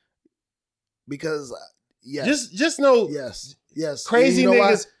 Because yes, just know yes, crazy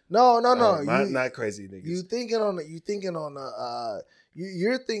niggas. No. Not crazy niggas. You're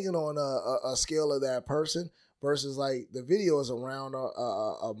thinking on a scale of that person versus like the video is around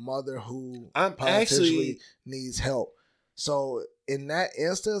a mother who potentially needs help. So in that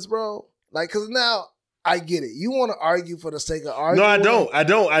instance, bro, like, cause now I get it. You want to argue for the sake of arguing. No, I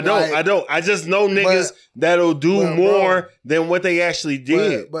don't. I just know niggas that'll do more than what they actually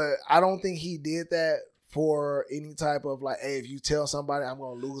did. But I don't think he did that for any type of like, hey, if you tell somebody, I'm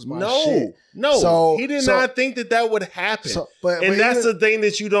going to lose my shit. No, so, he did not think that would happen. But that's the thing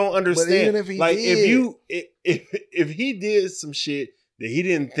that you don't understand. But even if he did, if he did some shit that he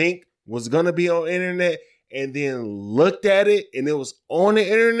didn't think was going to be on the internet and then looked at it and it was on the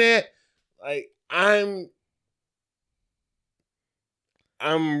internet, like, I'm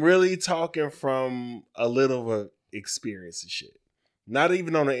really talking from a little of a experience and shit. Not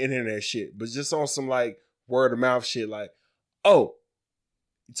even on the internet shit, but just on some like word of mouth shit. Like, oh,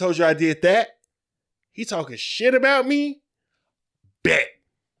 he told you I did that? He talking shit about me? Bet.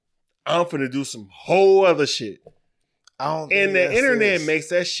 I'm finna do some whole other shit. And the internet makes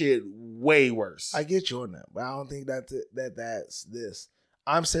that shit way worse. I get you on that, but I don't think that's this.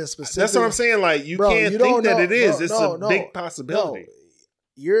 I'm saying specifically. That's what I'm saying. Like, you can't think that it is. It's a big possibility. No.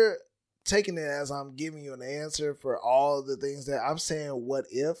 You're taking it as I'm giving you an answer for all the things that I'm saying. What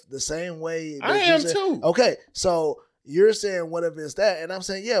if the same way that I am too? Okay, so you're saying what if it's that, and I'm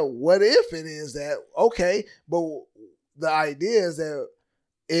saying what if it is that? Okay, but the idea is that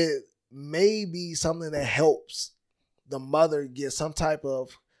it may be something that helps the mother get some type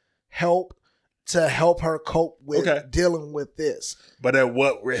of help to help her cope with dealing with this. But at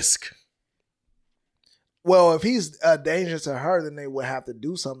what risk? Well, if he's a danger to her, then they would have to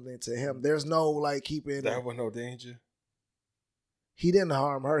do something to him. There's no like keeping. That was no danger. He didn't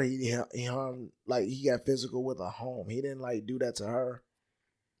harm her. He harmed, like, he got physical with a home. He didn't like do that to her.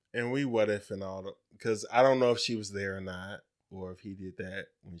 And we what if and all, because I don't know if she was there or not, or if he did that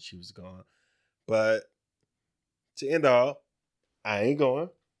when she was gone. But to end all, I ain't going.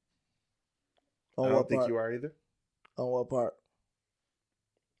 On I what don't think part? you are either. On what part?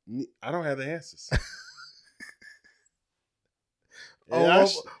 I don't have the answers.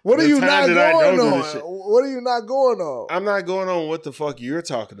 What are the you time not that I going don't do on? this shit. What are you not going on? I'm not going on what the fuck you're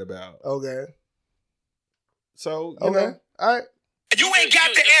talking about. Okay. So, you know. All right. You ain't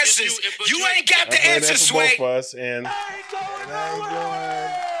got the answers. You ain't got the I played answers, that for both Sway. of us, and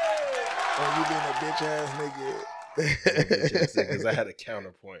And you being a bitch ass nigga. because I had a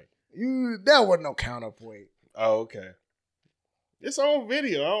counterpoint. That wasn't no counterpoint. Oh, okay. It's on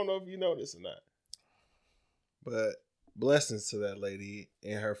video. I don't know if you know this or not. But blessings to that lady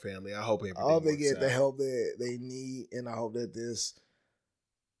and her family. I hope everything I hope they works get the out. help that they need, and I hope that this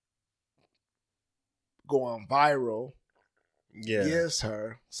going viral gives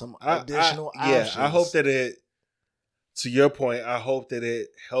her some additional options. Yeah, I hope that it, to your point, I hope that it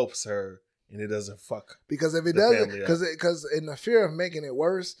helps her and it doesn't fuck. Because if it the doesn't, family up. because in the fear of making it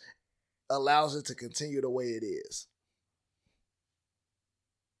worse, allows it to continue the way it is.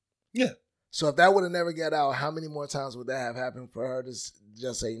 Yeah. So if that would have never got out, how many more times would that have happened for her to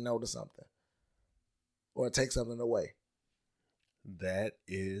just say no to something or take something away? That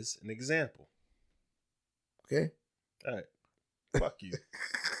is an example. Okay. All right. Fuck you.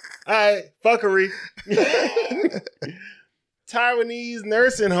 All right. Fuckery. Taiwanese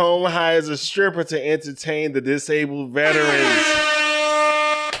nursing home hires a stripper to entertain the disabled veterans.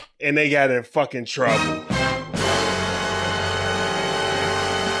 And they got in fucking trouble.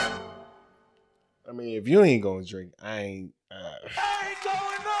 I mean, if you ain't gonna drink, I ain't going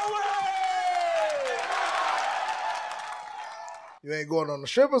nowhere. You ain't going on the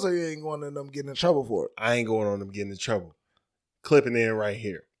strippers, or you ain't going to them getting in trouble for it? I ain't going on them getting in trouble. Clipping in right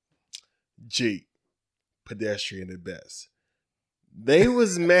here. G. Pedestrian at best. They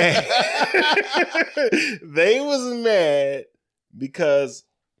was mad. They was mad because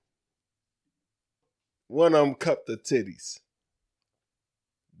one of them cupped the titties.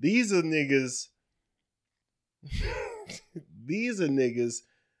 These are niggas. These are niggas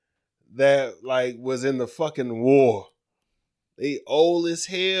that like was in the fucking war. They old as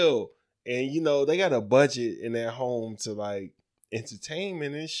hell. And you know, they got a budget in their home to like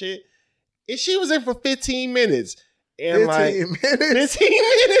entertainment and shit. And she was in for 15 minutes. And 15 minutes? 15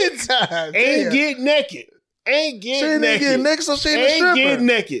 minutes. God, Ain't damn. get naked. Ain't She get didn't naked. get naked, so she ain't a Ain't stripper. get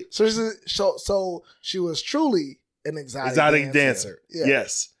naked. So she was truly an exotic dancer. Yeah.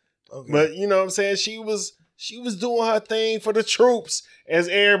 Yes. Okay. But you know what I'm saying? She was doing her thing for the troops. As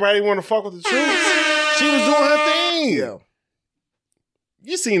everybody want to fuck with the troops. She was doing her thing. Yeah.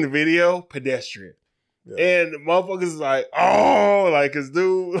 You seen the video? Pedestrian. Yeah. And the motherfuckers is like, oh, like his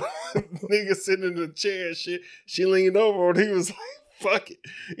dude, nigga sitting in the chair and shit. She leaned over and he was like, fuck it.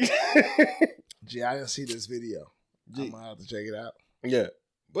 Gee, I didn't see this video. I'm gonna have to check it out. Yeah.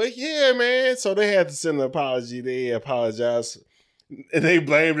 But yeah, man. So they had to send an apology. They apologized. And they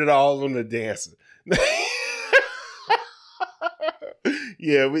blamed it all on the dancer.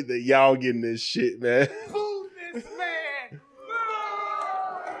 Yeah, y'all getting this shit, man. Who's this man?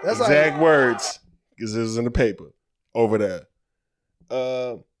 That's Exact like, words. Because it was in the paper over there.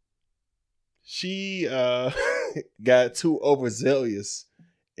 She got too overzealous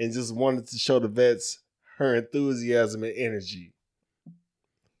and just wanted to show the vets her enthusiasm and energy,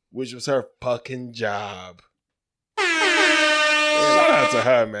 which was her fucking job. Shout out to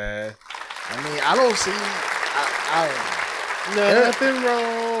her, man. I mean, I don't see. Nothing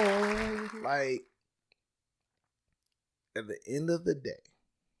wrong. Like, at the end of the day,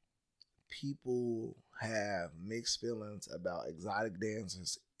 people have mixed feelings about exotic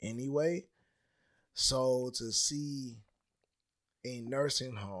dancers anyway. So to see a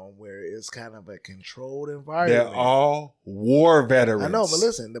nursing home where it's kind of a controlled environment. They're all war veterans. I know, but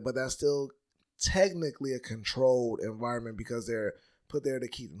listen, but that's still technically a controlled environment because they're put there to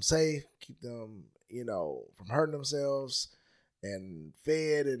keep them safe, keep them, from hurting themselves and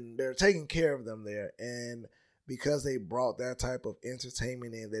fed, and they're taking care of them there. And because they brought that type of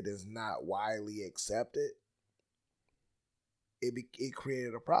entertainment in that is not widely accepted, it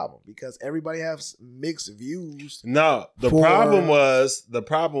created a problem because everybody has mixed views. No, the problem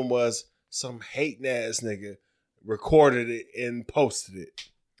was some hating ass nigga recorded it and posted it,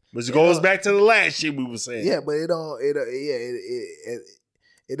 which goes back to the last shit we were saying. Yeah, but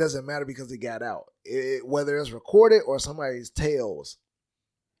it doesn't matter because it got out. Whether it's recorded or somebody's tales.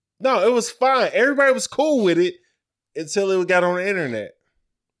 No, it was fine. Everybody was cool with it until it got on the internet.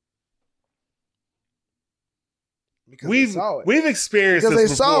 Because they saw it. We've experienced because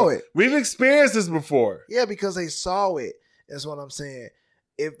this they before. saw it. We've experienced this before. Yeah, because they saw it. That's what I'm saying.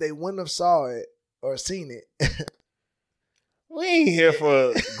 If they wouldn't have saw it or seen it, We ain't here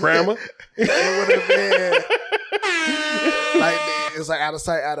for grammar. it would have been like it's like out of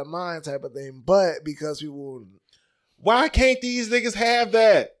sight, out of mind type of thing. But because people, Why can't these niggas have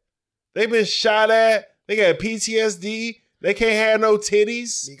that? They've been shot at. They got PTSD. They can't have no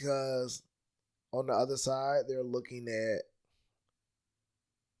titties. because on the other side, they're looking at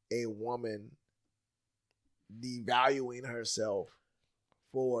a woman devaluing herself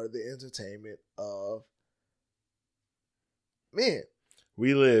for the entertainment of men.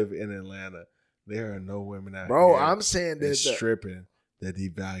 We live in Atlanta. There are no women out Bro, here I'm saying that stripping that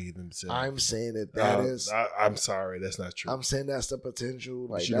devalue themselves. I'm saying that is. I'm sorry, that's not true. I'm saying that's the potential.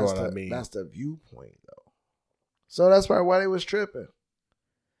 Like you know that's what the, I mean. That's the viewpoint, though. So that's probably why they was tripping.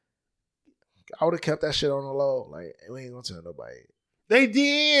 I would have kept that shit on the low. Like we ain't gonna tell nobody. They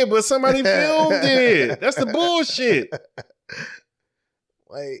did, but somebody filmed it. That's the bullshit.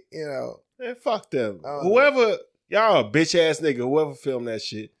 Like Man, fuck them. I don't Whoever, y'all a bitch ass nigga, whoever filmed that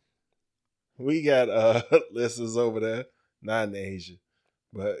shit. We got listeners over there, not in Asia.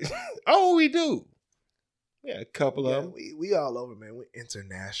 But we do. Yeah, a couple of them. we all over, man. We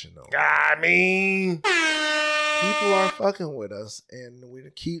international. I mean, People are fucking with us, and we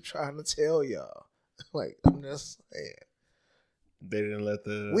keep trying to tell y'all. Like I'm just saying. they didn't let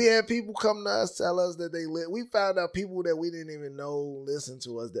the. We had people come to us, tell us that they we found out people that we didn't even know listen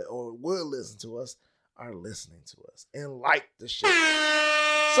to us or would listen to us are listening to us and like the shit.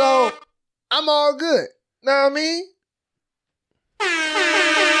 So I'm all good. Know what I mean?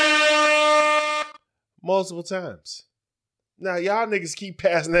 Multiple times. Now y'all niggas keep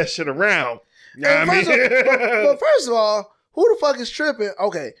passing that shit around. You know And what I mean? but first of all, who the fuck is tripping?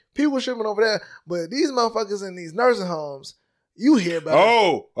 Okay, people tripping over there, but these motherfuckers in these nursing homes, you hear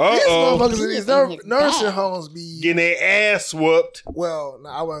about these motherfuckers in these nursing homes be getting their ass whooped. Well, no,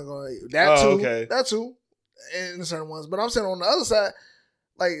 I wasn't going to that too. Okay. That too, in certain ones. But I'm saying on the other side,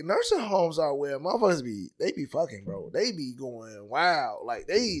 like nursing homes are where motherfuckers be fucking, bro. They be going wild. Like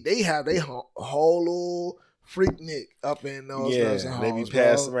they have their whole little freaknik up in those nursing homes. They be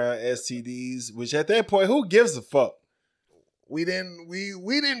passing around STDs, which at that point, who gives a fuck? We didn't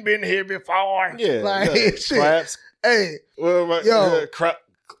been here before. Yeah, like shit. Claps. Hey, Well, yo.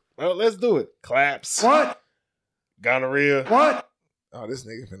 Well, let's do it. Claps. What? Gonorrhea. What? Oh, this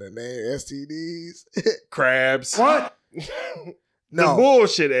nigga finna name STDs. Crabs. What? No. The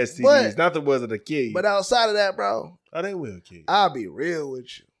bullshit STDs, But- not the ones that kill you. But outside of that, bro, Oh, they will kill you. I'll be real with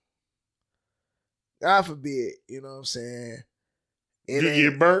you. God forbid, you know what I'm saying? It You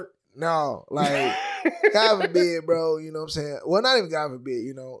ain't- get burnt? No, like, God forbid, bro, you know what I'm saying? Well, not even God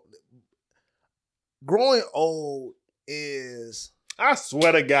forbid, growing old is... I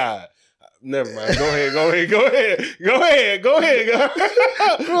swear to God. Never mind. Go ahead. I'm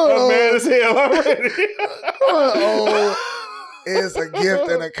mad as hell already. Growing old is a gift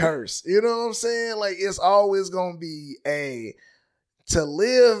and a curse. You know what I'm saying? Like, it's always going to be to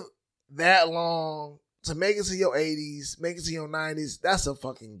live that long, to make it to your 80s, make it to your 90s, that's a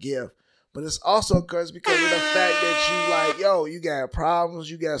fucking gift. But it's also a curse because of the fact that you got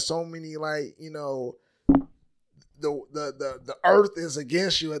problems, you got so many, the earth is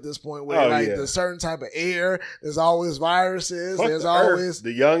against you at this point where the certain type of air, there's always viruses, Fuck there's the always earth.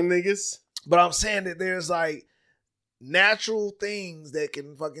 The young niggas. But I'm saying that there's natural things that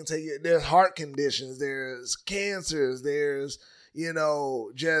can fucking take you. There's heart conditions, there's cancers, there's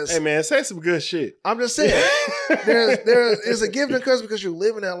just Hey man, say some good shit. I'm just saying it's a gift and curse because you're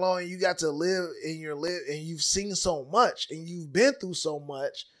living that long and you got to live and you've seen so much and you've been through so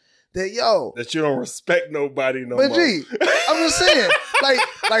much that that you don't respect nobody no more. But G, I'm just saying, like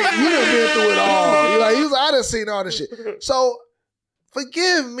you done been through it all. I done seen all this shit. So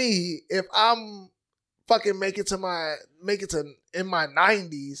forgive me if I'm fucking make it to in my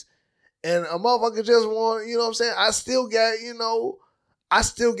 90s and a motherfucker just want, you know what I'm saying? I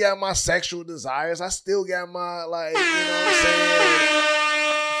still got my sexual desires. I still got my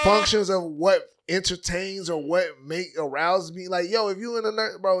functions of what entertains or what arouse me. Like, yo, if you in a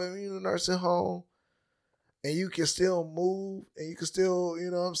nursing home and you can still move and you can still,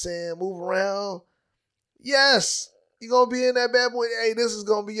 move around, yes, you're gonna be in that bad boy. Hey, this is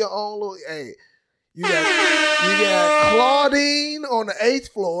gonna be your own little you got Claudine on the 8th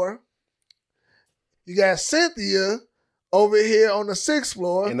floor. You got Cynthia over here on the 6th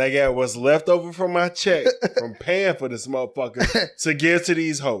floor. And I got what's left over from my check from paying for this motherfucker to give to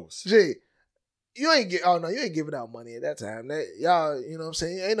these hoes. Gee, you ain't giving out money at that time. That y'all, you know what I'm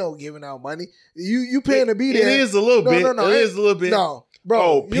saying? Ain't no giving out money. You paying to be there. It is a little bit. No. It is a little bit. No, bro.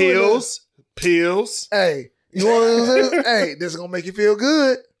 Oh, pills. Hey, you know what I'm saying? Hey, this is gonna make you feel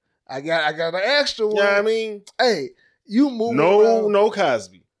good. I got an extra one. Yeah, I mean, hey, you moving around. No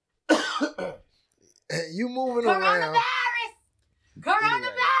Cosby. You moving around.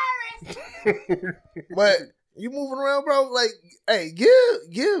 Coronavirus. But you moving around, bro. Like, hey,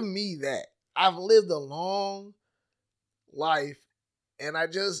 give me that. I've lived a long life, and I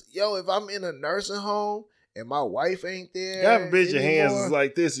just, if I'm in a nursing home and my wife ain't there, You gotta bitch your hands is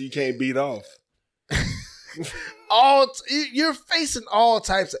like this so you can't beat off. You're facing all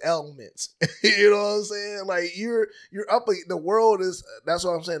types of elements. You know what I'm saying? Like you're up. The world is. That's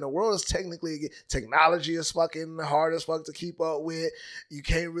what I'm saying. The world is technology is fucking hard as fuck to keep up with. You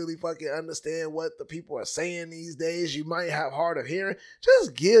can't really fucking understand what the people are saying these days. You might have hard of hearing.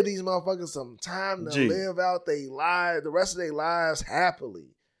 Just give these motherfuckers some time to live out their lives, the rest of their lives happily.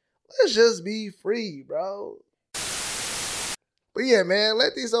 Let's just be free, bro. But yeah, man,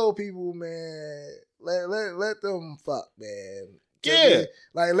 let these old people, man. Let them fuck, man. Yeah.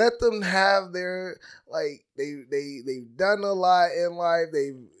 Like let them have their they've done a lot in life.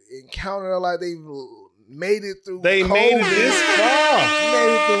 They've encountered a lot. They've made it through They COVID. made it this far.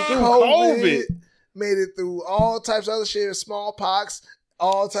 Made it through COVID. Made it through all types of other shit, smallpox,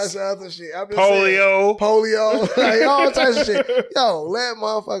 all types of other shit. I'm just Polio. Like all types of shit. Yo, let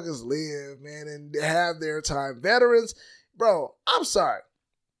motherfuckers live, man, and have their time. Veterans, bro, I'm sorry.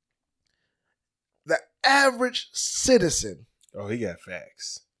 The average citizen, Oh, he got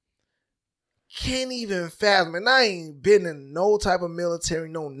facts. can't even fathom, and I ain't been in no type of military,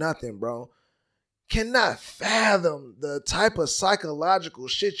 no nothing, bro. Cannot fathom the type of psychological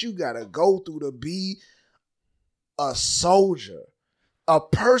shit you gotta go through to be a soldier. A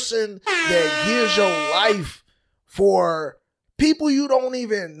person that gives your life for people you don't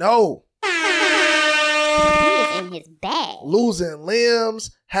even know. He is in his bag. Losing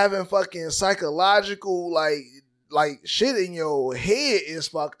limbs, having fucking psychological like shit in your head is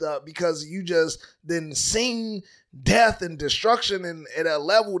fucked up because you just didn't seen death and destruction at a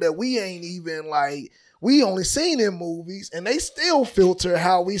level that we ain't even we only seen in movies, and they still filter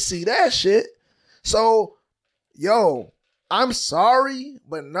how we see that shit. So, I'm sorry,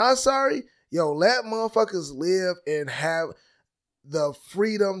 but not sorry. Let motherfuckers live and have the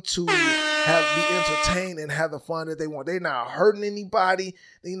freedom to be entertained and have the fun that they want. They're not hurting anybody.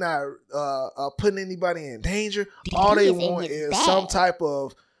 They're not putting anybody in danger. All they want is some type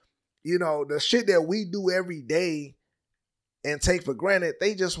of, the shit that we do every day and take for granted.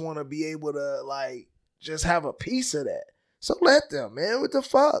 They just want to be able to just have a piece of that. So let them, man. What the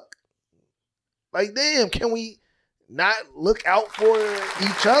fuck? Like, damn, can we not look out for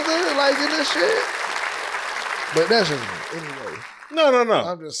each other in this shit? But that's just me. Anyway. No.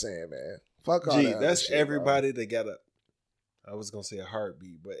 I'm just saying, man. Fuck all that. That's shit, everybody that got I was going to say a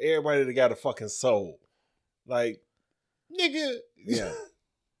heartbeat, but everybody that got a fucking soul. Like, nigga. Yeah.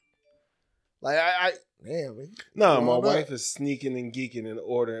 I damn, man. No, my wife is sneaking and geeking and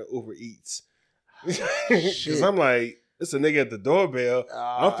ordering Uber Eats. Because I'm like, it's a nigga at the doorbell.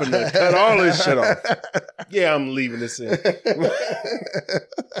 I'm finna cut all this shit off. Yeah, I'm leaving this in.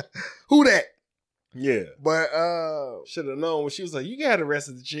 Who that? Yeah. But should have known when she was like, you got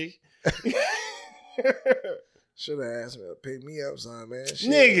arrested the chick. Should have asked me to pick me up, son, man. Shit,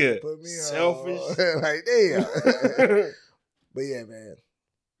 nigga. put me selfish. On. Like, damn. But yeah, man.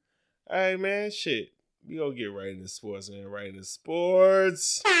 All right, man. Shit. We gonna get right into sports, man. Right into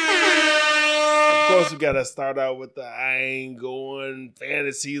sports. Of course, we gotta start out with the I ain't going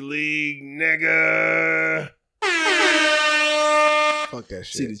fantasy league, nigga. Fuck that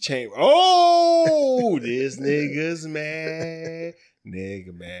shit. See the chamber. Oh, this nigga's mad.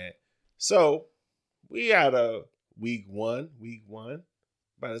 Nigga mad. So, we got a week one.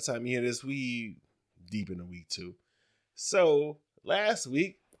 By the time you hear this, we deep into week 2. So, last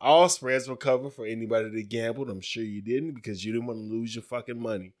week, all spreads were covered for anybody that gambled. I'm sure you didn't because you didn't want to lose your fucking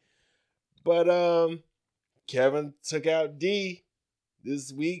money. But Kevin took out D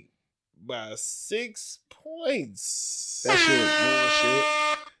this week by 6 points. That shit was bullshit.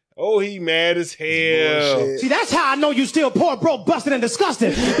 Oh, he mad as hell. Bullshit. See, that's how I know you still poor, broke, busted, and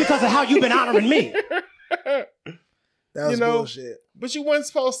disgusted because of how you've been honoring me. That was bullshit. But you weren't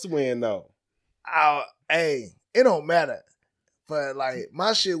supposed to win, though. Hey, it don't matter. But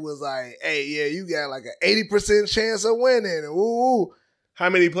my shit was hey, yeah, you got an 80% chance of winning. Ooh. How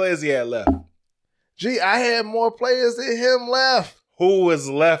many players he had left? Gee, I had more players than him left. Who was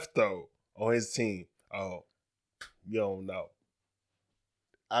left though on his team? Oh, you don't know.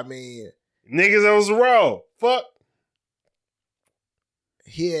 I mean, Niggas that was raw. Fuck.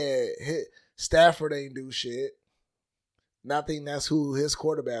 Stafford ain't do shit. Nothing. That's who his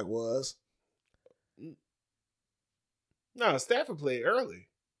quarterback was. No, Stafford played early.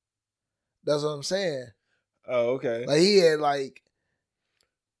 That's what I'm saying. Oh, okay. Like he had like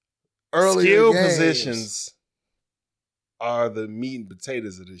early skill games. positions are the meat and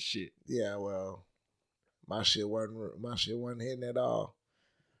potatoes of this shit. Yeah, well, my shit wasn't hitting at all.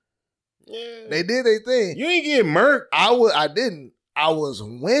 Yeah, They did their thing. You ain't get murked. I didn't. I was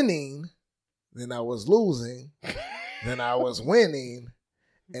winning, then I was losing, then I was winning,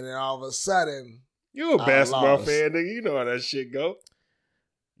 and then all of a sudden, You a basketball lost. fan, nigga. You know how that shit go.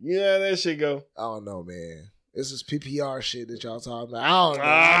 You know how that shit go. I don't know, man. This is PPR shit that y'all talking about. I don't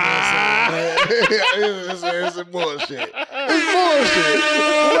know. It's some bullshit. It's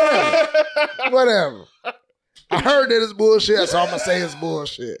bullshit. Whatever. I heard that it's bullshit, so I'm going to say it's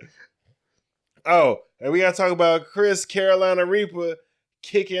bullshit. Oh, and we got to talk about Chris Carolina Reaper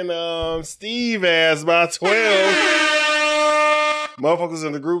kicking Steve ass by 12. Motherfuckers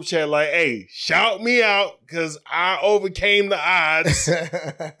in the group chat like, hey, shout me out because I overcame the odds.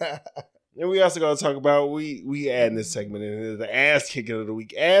 And we also got to talk about, we adding this segment in, the ass kicking of the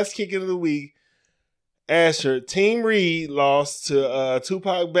week. Ass kicking of the week. Asher, Team Reed lost to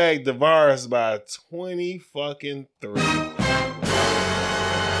Tupac Bag Tavares by 20 fucking 3.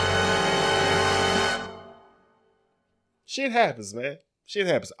 Shit happens, man. Shit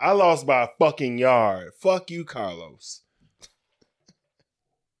happens. I lost by a fucking yard. Fuck you, Carlos.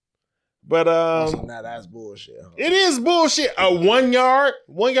 But So now that's bullshit. Huh? it is bullshit. A 1 yard.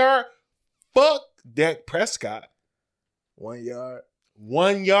 Fuck Dak Prescott. 1 yard.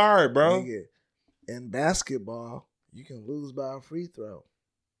 1 yard, bro. Nigga, in basketball, you can lose by a free throw.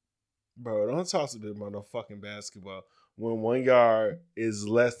 Bro, don't talk to me about no fucking basketball when 1 yard is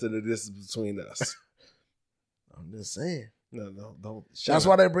less than the distance between us. I'm just saying. No, don't. That's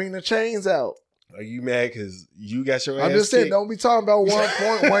why they bring the chains out. Are you mad because you got your ass I'm just saying, kicked? don't be talking about 1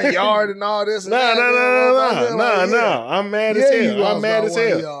 point, 1 yard and all this. No. I'm mad as hell. I'm mad as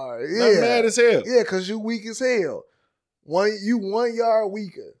hell. Yeah. I'm mad as hell. Yeah, because you weak as hell. You 1 yard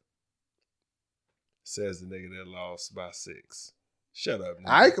weaker. Says the nigga that lost by 6. Shut up, nigga.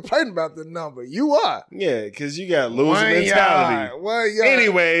 I ain't complaining about the number. You are. Yeah, because you got losing 1 mentality. yard. 1 yard.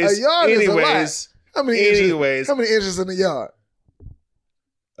 Anyways, a yard is a lot. How many inches in the yard?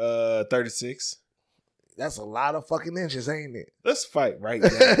 36. That's a lot of fucking inches, ain't it? Let's fight right now.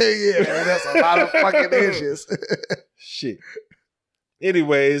 Yeah, man, that's a lot of fucking inches. Shit.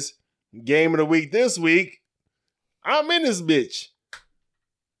 Anyways, game of the week this week. I'm in this bitch.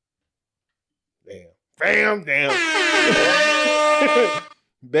 Damn.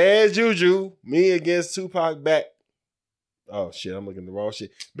 Bad Juju, me against Tupac back. Oh shit, I'm looking at the wrong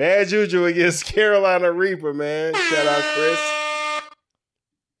shit. Bad Juju against Carolina Reaper, man. Shout out Chris.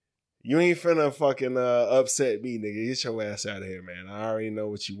 You ain't finna fucking upset me, nigga. Get your ass out of here, man. I already know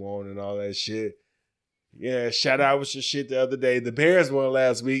what you want and all that shit. Yeah, shout out with your shit the other day. The Bears won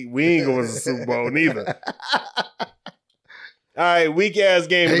last week. We ain't going to the Super Bowl neither. All right, weak-ass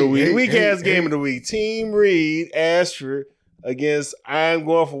game of the week. Game of the week. Team Reed, Astrid against I'm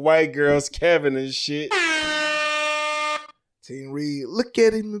going for white girls, Kevin and shit. Team Reed, look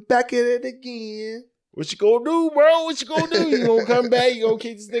at him back at it again. What you gonna do, bro? What you gonna do? You gonna come back? You gonna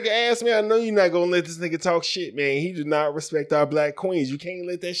kick this nigga ass, man? I know you're not gonna let this nigga talk shit, man. He do not respect our black queens. You can't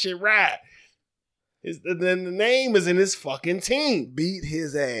let that shit ride. Then the name is in his fucking team. Beat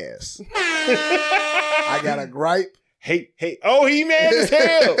his ass. I got a gripe. Hey. Oh, he mad as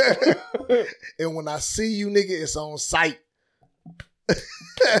hell. And when I see you, nigga, it's on sight.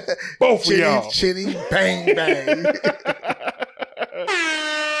 Both of y'all. Chitty, bang, bang.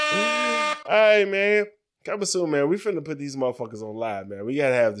 All right, man. Coming soon, man. We finna put these motherfuckers on live, man. We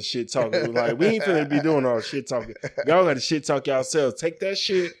gotta have the shit talking. Like, we ain't finna be doing all the shit talking. Y'all gotta shit talk yourselves. Take that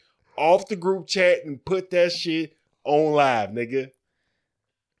shit off the group chat and put that shit on live, nigga.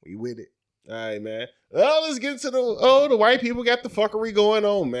 We with it. All right, man. Well, let's get into the white people got the fuckery going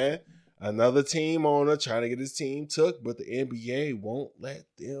on, man. Another team owner trying to get his team took, but the NBA won't let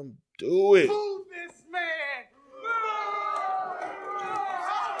them do it. Move this man.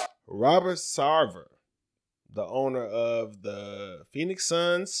 Robert Sarver, the owner of the Phoenix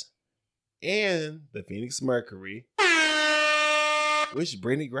Suns and the Phoenix Mercury, which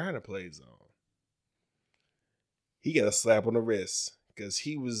Brittany Griner plays on. He got a slap on the wrist because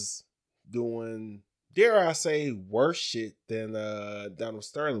he was doing dare I say, worse shit than Donald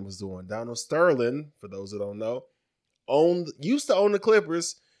Sterling was doing. Donald Sterling, for those who don't know, used to own the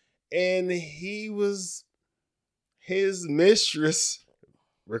Clippers, and his mistress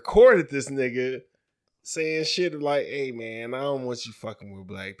recorded this nigga saying shit like, hey man, I don't want you fucking with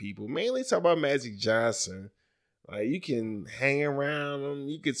black people. Mainly talk about Magic Johnson. Like, you can hang around him,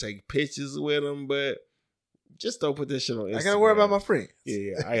 you can take pictures with him, but just don't put this shit on Instagram. I gotta worry about my friends.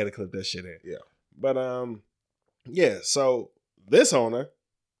 Yeah, I gotta clip that shit in. Yeah. But yeah, so this owner,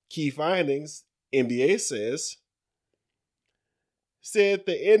 key findings, NBA said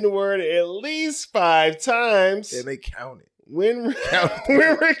the N-word at least 5 times. And they counted. When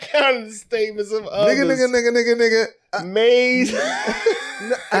recounting statements of others. Nigga. Made.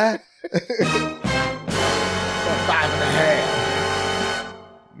 5.5.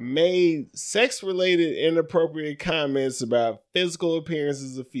 Made sex-related inappropriate comments about physical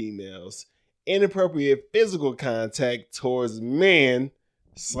appearances of females, inappropriate physical contact towards men,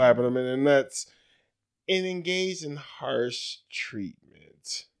 slapping them in the nuts, and engaged in harsh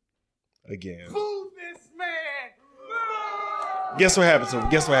treatment. Again. Move this man. Guess what happened to him?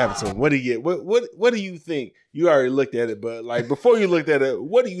 What did he get? What do you think? You already looked at it, but like before you looked at it,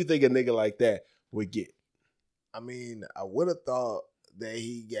 what do you think a nigga like that would get? I mean, I would have thought that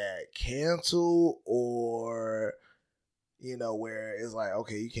he got canceled, or where it's like,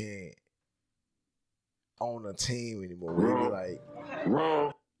 okay, you can't own a team anymore. Where you like,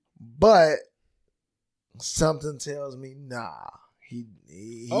 but something tells me, nah.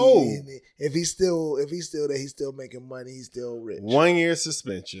 If he's still there, he's still making money. He's still rich. 1 year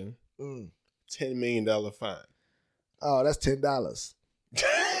suspension, $10 million fine. Oh, that's $10.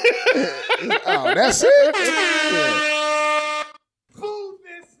 Oh, that's it. Yeah. Move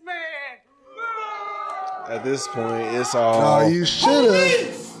this man. At this point, it's all. No, you should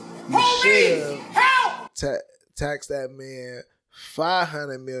have taxed that man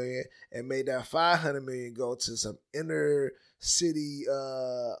 $500 million and made that $500 million go to some inner city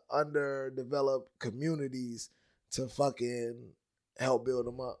underdeveloped communities to fucking help build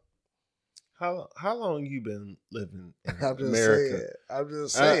them up. How long you been living in I'm just America? I'm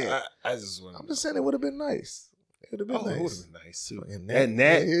just saying. I just want. I'm just saying it would have been nice. It would have been nice. It would have been nice too. Fucking And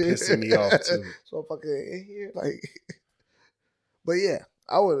that pissing me off too. So fucking in here, like. But yeah,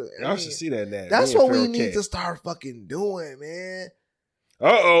 I would. Y'all should see that now. That's what we need to start fucking doing, man.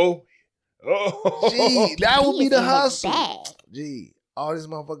 Oh. Gee, that would be the He's in his hustle. bag. Gee, all these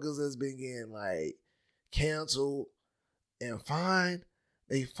motherfuckers that's been getting like canceled and fined,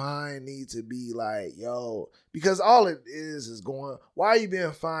 they fine need to be like, yo, because all it is going, why are you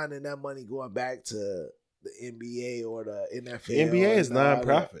being fined and that money going back to the NBA or the NFL? The NBA is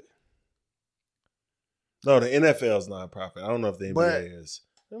non-profit. No, the NFL is non-profit. I don't know if the NBA is.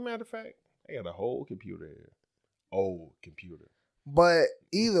 As a matter of fact, I got a whole computer here. Old computer. But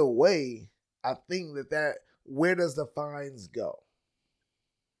either way, I think that where does the fines go?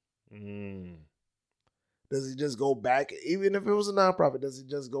 Does it just go back? Even if it was a nonprofit, does it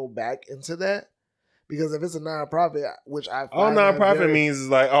just go back into that? Because if it's a nonprofit, which I find all nonprofit means is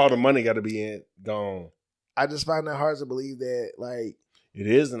like all the money got to be gone. I just find it hard to believe that, like, it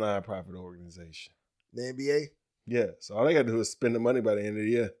is a nonprofit organization. The NBA? Yeah. So all they got to do is spend the money by the end of the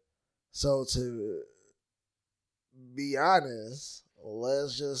year. So to be honest,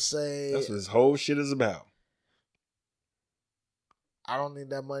 let's just say that's what this whole shit is about. I don't think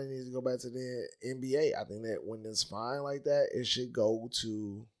that money needs to go back to the NBA. I think that when it's fine like that, it should go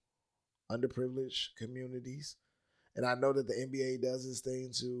to underprivileged communities. And I know that the NBA does this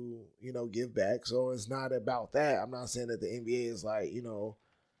thing to, give back. So it's not about that. I'm not saying that the NBA is like,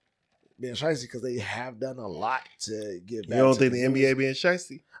 being shiesty, because they have done a lot to give back. You don't think the NBA being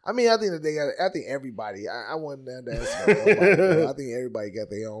shiesty? I mean, I think that I think everybody, I wouldn't underestimate nobody. I think everybody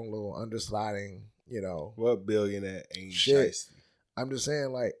got their own little undersliding, What billionaire ain't shit. shiesty? I'm just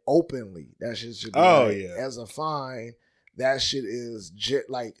saying, like, openly, that shit should be as a fine. That shit is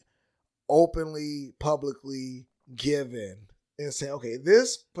like openly, publicly given and say, okay,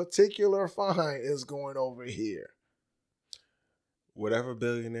 this particular fine is going over here. Whatever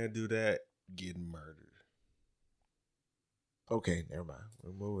billionaire do that, getting murdered. Okay, never mind.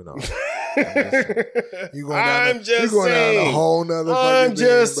 We're moving on. You're going down a whole nother fucking thing,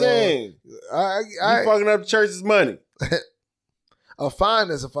 just saying. You fucking up the church's money. A fine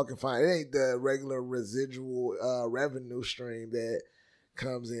is a fucking fine. It ain't the regular residual revenue stream that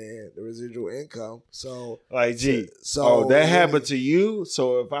comes in, the residual income. So, like, gee, so that happened to you.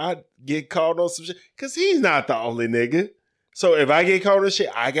 So if I get caught on some shit, because he's not the only nigga. So if I get caught on shit,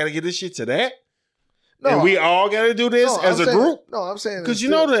 I gotta get this shit to that. and we all got to do this as a group. No, I'm saying because you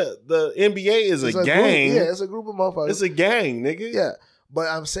know the NBA is a gang. Group. Yeah, it's a group of motherfuckers. It's a gang, nigga. Yeah, but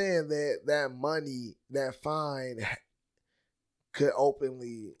I'm saying that money, that fine, could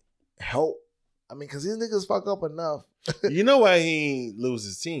openly help. I mean, because these niggas fuck up enough. You know why he ain't lose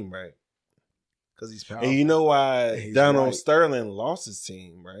his team, right? Because he's powerful. And you know why Donald Sterling lost his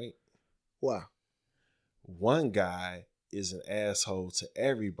team, right? Why? One guy is an asshole to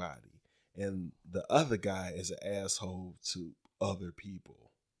everybody, and the other guy is an asshole to other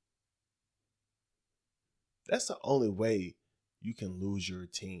people. That's the only way you can lose your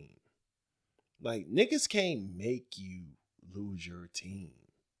team. Like, niggas can't make you lose your team.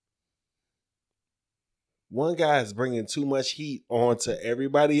 One guy is bringing too much heat onto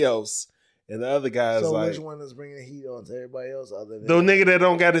everybody else, and the other guy is like... So which one is bringing heat onto everybody else other than... The nigga that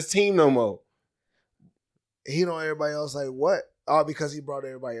don't got his team no more. Heat on everybody else like what? Oh, because he brought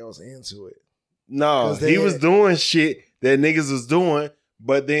everybody else into it. No, he was doing shit that niggas was doing,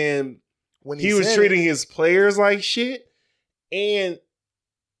 but then when he was treating his players like shit, and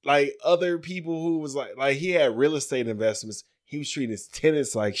like other people who was like he had real estate investments, he was treating his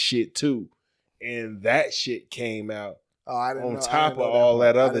tenants like shit too, and that shit came out on top of all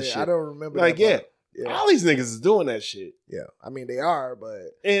that other shit. I don't remember. Like all these niggas is doing that shit. Yeah, I mean they are, but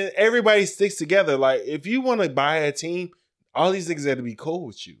and everybody sticks together. Like if you want to buy a team, all these niggas had to be cool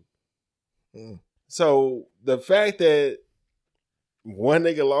with you. Mm. So the fact that one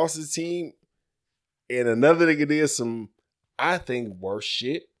nigga lost his team and another nigga did some, I think, worse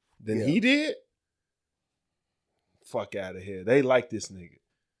shit than he did, fuck out of here. They like this nigga.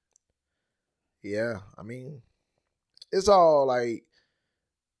 Yeah, I mean, it's all like,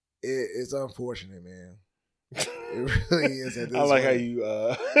 it's unfortunate, man. It really is. At this I like point. how you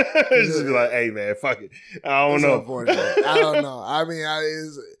just be like, hey man, fuck it. I don't know. I don't know. I mean,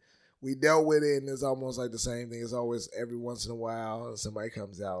 we dealt with it, and it's almost like the same thing. It's always every once in a while somebody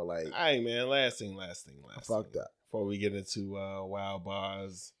comes out like, all right, man. Last thing. I fucked up. Before we get into wild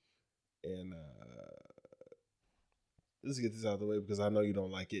bars, and let's get this out of the way because I know you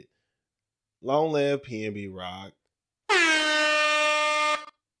don't like it. Long live PNB Rock.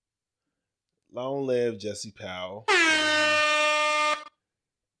 Long live Jesse Powell.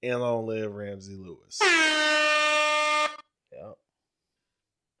 And long live Ramsey Lewis. Yep.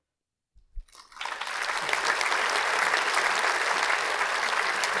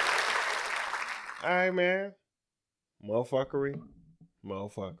 All right, man. Motherfuckery.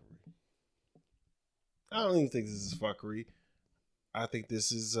 I don't even think this is fuckery. I think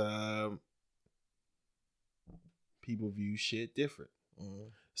this is people view shit different. Mm-hmm.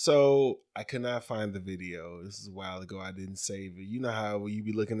 So I could not find the video. This is a while ago. I didn't save it. You know how when you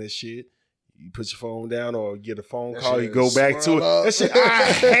be looking at shit, you put your phone down or get a phone call, you go back to it. That shit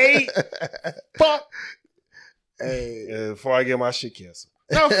I hate. Fuck. Hey. Before I get my shit canceled.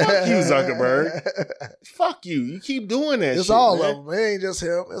 No, fuck you, Zuckerberg. Fuck you. You keep doing that shit. It's all of them. It ain't just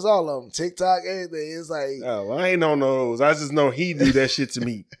him. It's all of them. TikTok, everything. It's like... Oh, well, I ain't on those. I just know he do that shit to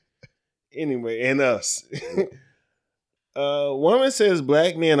me. Anyway, and us. Woman says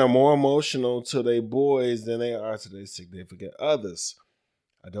black men are more emotional to their boys than they are to their significant others.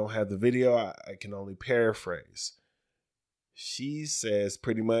 I don't have the video. I can only paraphrase. She says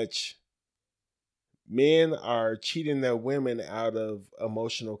pretty much men are cheating their women out of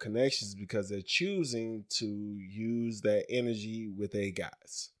emotional connections because they're choosing to use that energy with their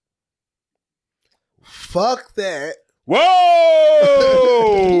guys. Fuck that.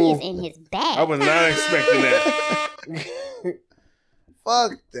 Whoa! He's in his bag. I was not expecting that.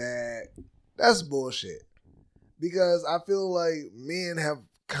 Fuck that. That's bullshit. Because I feel like men have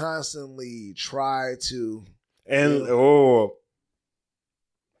constantly tried to... And,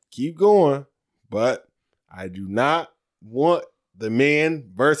 keep going. But I do not want the men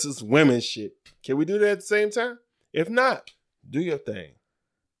versus women shit. Can we do that at the same time? If not, do your thing.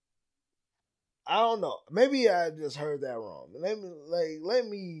 I don't know. Maybe I just heard that wrong. Let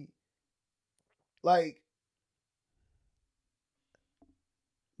me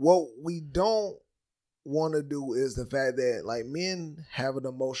what we don't want to do is the fact that like men have an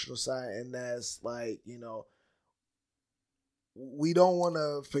emotional side, and that's like, you know, we don't want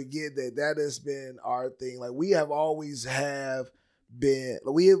to forget that has been our thing. Like we have always been,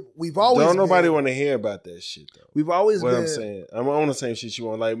 we've always. Don't nobody want to hear about that shit though. We've always what been. I'm saying, I'm on the same shit you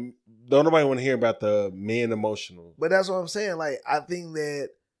want. Like, don't nobody want to hear about the men emotional. But that's what I'm saying. Like, I think that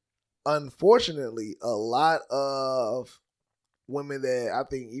unfortunately, a lot of women that I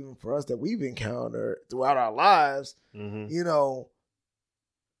think even for us that we've encountered throughout our lives, you know,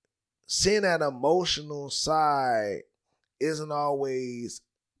 seeing that emotional side isn't always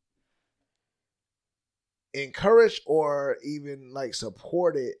encourage or even like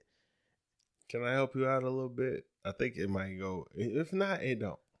support it. Can I help you out a little bit? I think it might go. If not, it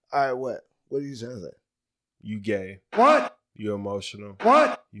don't. All right, what? What are you trying to say? You gay. What? You emotional.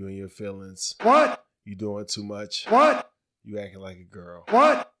 What? You and your feelings. What? You doing too much. What? You acting like a girl.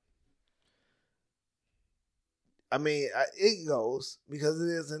 What? I mean, it goes because it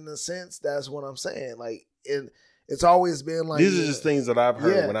is in the sense. That's what I'm saying. Like it's always been like these are just things that I've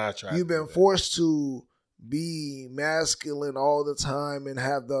heard when I try. You've been forced to be masculine all the time and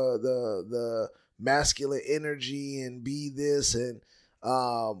have the masculine energy and be this, and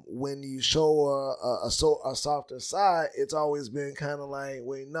when you show a softer side, it's always been kind of like,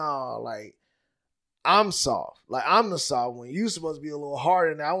 wait, nah, like I'm soft, like I'm the soft one. You supposed to be a little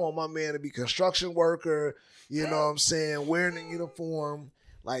harder. And I want my man to be construction worker. You know what I'm saying? Wearing the uniform,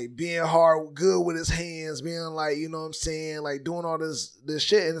 like being hard, good with his hands, being like, you know what I'm saying? Like doing all this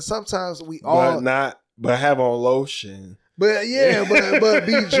shit. And sometimes but have on lotion. But yeah, but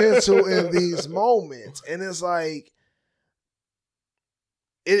be gentle in these moments. And it's like,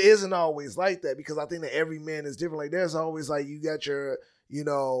 it isn't always like that because I think that every man is different. Like there's always like, you got your, you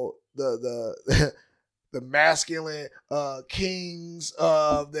know, the masculine kings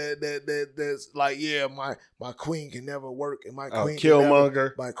that's like, yeah, my queen can never work and my queen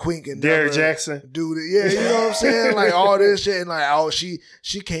Killmonger, my queen can Derrick never Jackson do the you know what I'm saying, like all this shit, and like, oh, she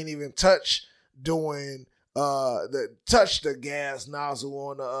can't even touch doing touch the gas nozzle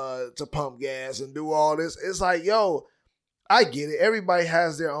on the to pump gas and do all this. It's like, yo, I get it. Everybody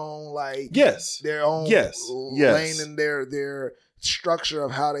has their own their own lane and their structure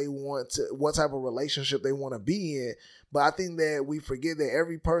of how they want to, what type of relationship they want to be in. But I think that we forget that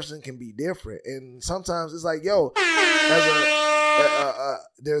every person can be different, and sometimes it's like, yo,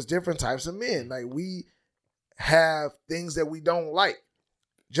 there's different types of men. Like we have things that we don't like.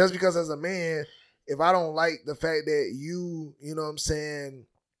 Just because as a man, if I don't like the fact that you know what I'm saying,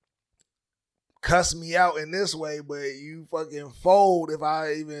 cuss me out in this way, but you fucking fold if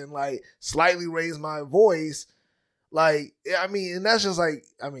I even like slightly raise my voice. Like, I mean, and that's just like,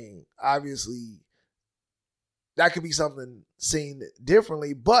 I mean, obviously that could be something seen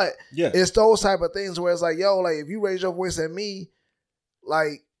differently, but it's those type of things where it's like, yo, like if you raise your voice at me,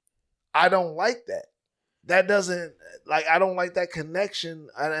 like, I don't like that. That doesn't, like, I don't like that connection,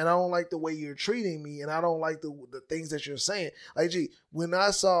 and I don't like the way you're treating me, and I don't like the things that you're saying. Like, gee, when I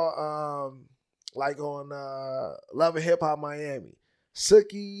saw, like on Love and Hip Hop Miami,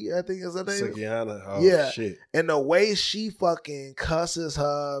 Suki, I think is her name. Sukiana. Oh, yeah. Shit. And the way she fucking cusses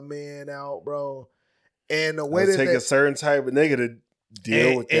her man out, bro. And the way that take a certain type of nigga to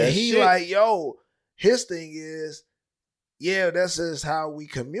deal with that shit. And he like, yo, his thing is, yeah, that's just how we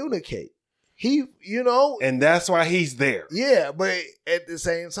communicate. He, you know. And that's why he's there. Yeah, but at the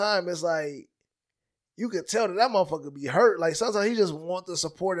same time, it's like, you could tell that motherfucker be hurt. Like sometimes he just want the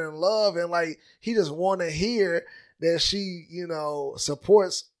support and love, and like he just want to hear that she, you know,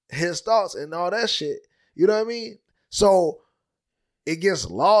 supports his thoughts and all that shit. You know what I mean? So it gets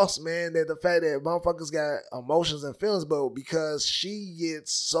lost, man, that the fact that motherfuckers got emotions and feelings, but because she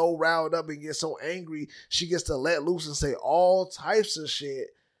gets so riled up and gets so angry, she gets to let loose and say all types of shit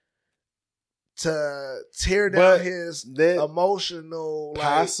to tear down his emotional,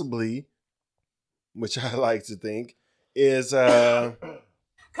 possibly, which I like to think, is Coronavirus!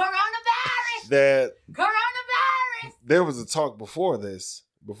 That Coronavirus! There was a talk before this,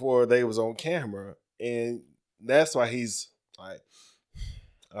 before they was on camera, and that's why he's like,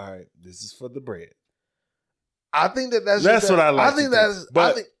 all right, this is for the bread. I think that's what I like.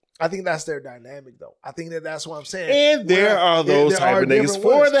 I think that's their dynamic, though. I think that's what I'm saying. And there are those type of niggas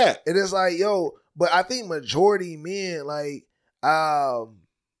for that. It is like, yo, but I think majority men, like,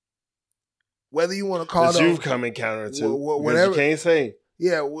 whether you want to call them, you've come encounter to, whatever, you can't say.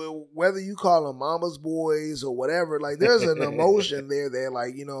 Yeah, whether you call them mama's boys or whatever, like there's an emotion there that,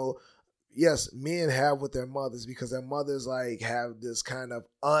 like, you know, yes, men have with their mothers because their mothers like have this kind of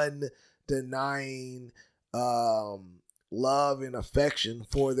undenying love and affection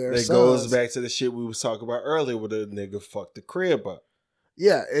for their sons. It goes back to the shit we was talking about earlier with a nigga fucked the crib up.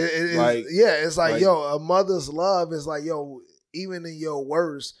 Yeah, it's like, yo, a mother's love is like, yo, even in your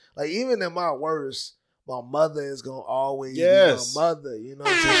worst, like even in my worst, my mother is gonna always be my mother, you know.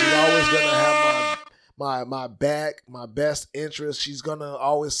 So she's always gonna have my back, my best interest. She's gonna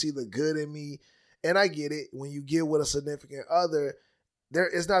always see the good in me, and I get it. When you get with a significant other,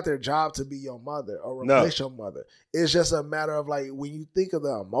 it's not their job to be your mother or replace your mother. It's just a matter of like when you think of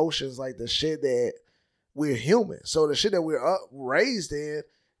the emotions, like the shit that we're human. So the shit that we're raised in,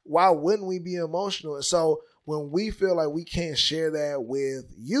 why wouldn't we be emotional? And so when we feel like we can't share that with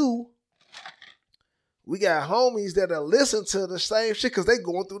you, we got homies that are listen to the same shit because they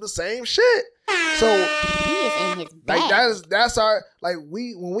going through the same shit. So He is in his like bag. that's our like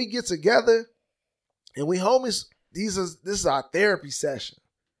when we get together and we homies, this is our therapy session.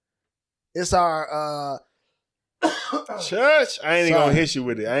 It's our Church, I ain't Sorry. gonna hit you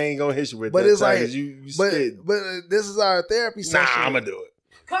with it. I ain't gonna hit you with but that. it's like you but spit. this is our therapy Nah, session. I'm gonna do it.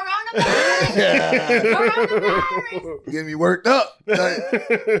 Coronavirus. Coronavirus. Get me worked up.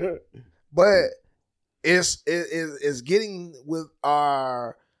 Like, but it's getting with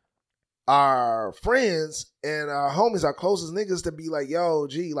our friends and our homies, our closest niggas, to be like, yo,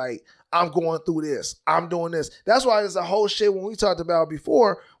 G, like, I'm going through this. I'm doing this. That's why it's a whole shit when we talked about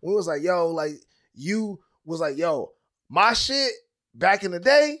before, when we was like, yo, like, you was like, yo, my shit back in the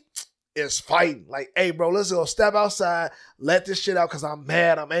day is fighting. Like, hey, bro, let's go step outside, let this shit out because I'm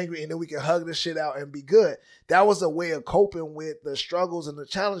mad, I'm angry, and then we can hug this shit out and be good. That was a way of coping with the struggles and the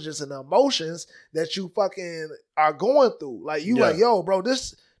challenges and the emotions that you fucking are going through. Like, you like, yo, bro,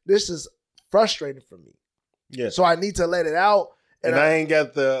 this is frustrating for me. Yeah. So I need to let it out. And I ain't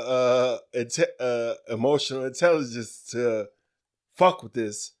got the emotional intelligence to fuck with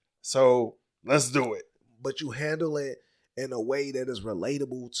this. So let's do it. But you handle it in a way that is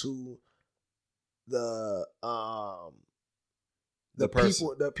relatable to the person.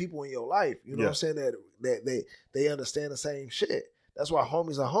 people in your life. You know what I'm saying? That they understand the same shit. That's why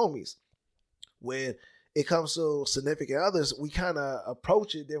homies are homies. When it comes to significant others, we kind of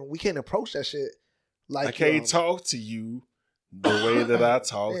approach it different. We can't approach that shit like I can't talk to you the way that I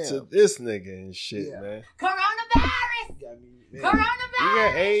talk to this nigga and shit, man. Coronavirus. You Coronavirus.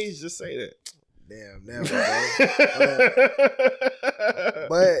 got age, just say that. Damn, never, bro.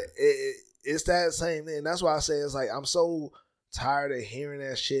 But it's that same thing. That's why I say it's like I'm so tired of hearing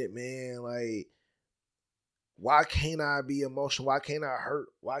that shit, man. Like, why can't I be emotional? Why can't I hurt?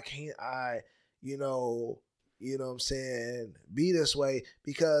 Why can't I, you know what I'm saying, be this way?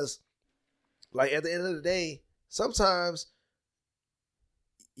 Because, like, at the end of the day, sometimes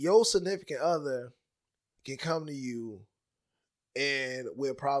your significant other can come to you and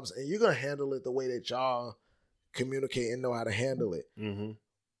with problems, and you're gonna handle it the way that y'all communicate and know how to handle it. Mm-hmm.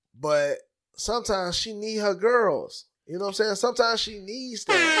 But sometimes she need her girls. You know what I'm saying? Sometimes she needs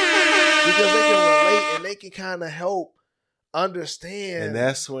that because they can relate and they can kind of help understand. And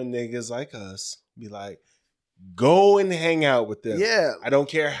that's when niggas like us be like, go and hang out with them. Yeah. I don't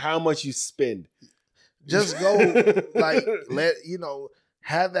care how much you spend. Just go, like,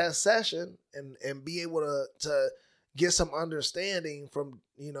 have that session and be able to get some understanding from,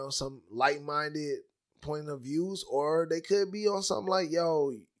 some like-minded point of views, or they could be on something like,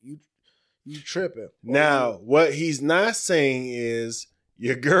 yo, you tripping. Now, what he's not saying is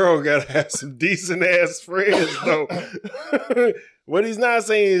your girl gotta have some decent ass friends, though. What he's not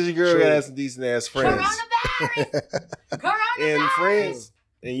saying is your girl gotta have some decent ass friends. Coronavirus. Coronavirus. And friends,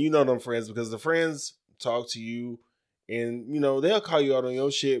 and you know them friends because the friends talk to you and, they'll call you out on your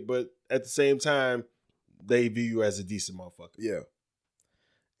shit, but at the same time, they view you as a decent motherfucker. Yeah.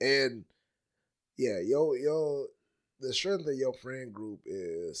 And yeah, the strength of your friend group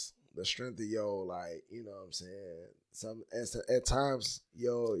is the strength of your, like, you know what I'm saying? At times,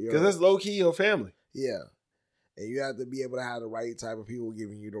 because that's low key your family. Yeah. And you have to be able to have the right type of people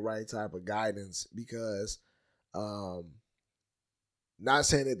giving you the right type of guidance because, not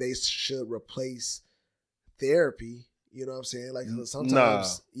saying that they should replace therapy, you know what I'm saying? Like,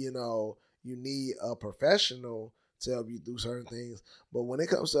 sometimes, you need a professional to help you through certain things. But when it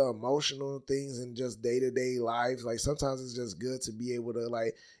comes to emotional things and just day-to-day lives, like, sometimes it's just good to be able to,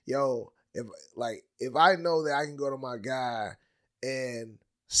 like, yo, if I know that I can go to my guy and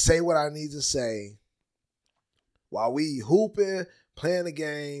say what I need to say while we hooping, playing the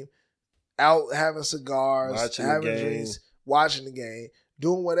game, out having cigars, having drinks, watching the game,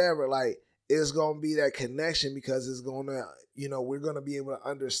 doing whatever, like, it's going to be that connection because it's going to, we're going to be able to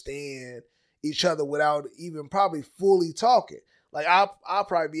understand each other without even probably fully talking. Like, I'll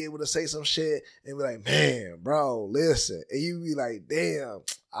probably be able to say some shit and be like, man, bro, listen. And you be like, damn,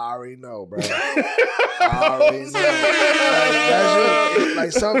 I already know, bro. I already know.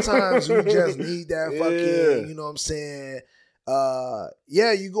 Like, sometimes you just need that fucking, you know what I'm saying?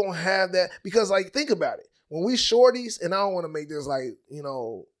 You going to have that. Because, like, think about it. When we shorties, and I don't want to make this, like,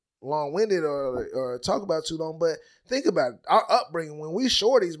 long-winded or talk about too long, but think about it. Our upbringing, when we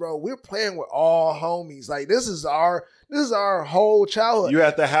shorties, bro, we're playing with all homies. Like, this is our whole childhood. You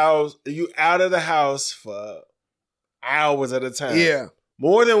at the house, you out of the house for hours at a time. Yeah.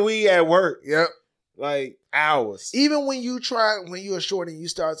 More than we at work. Yep. Like, hours. Even when you're a shorty, you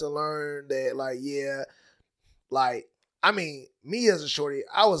start to learn that, like, yeah, like, I mean, me as a shorty,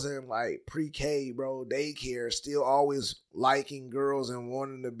 I was in like pre-K, bro, daycare, still always liking girls and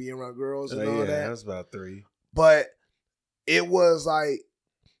wanting to be around girls and all that. Yeah, I was about 3. But it was like,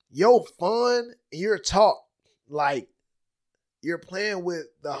 yo, fun. You're taught like you're playing with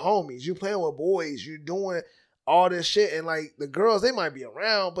the homies, you playing with boys, you're doing all this shit, and like the girls, they might be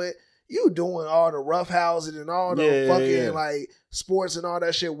around, but you doing all the roughhousing and all the fucking like sports and all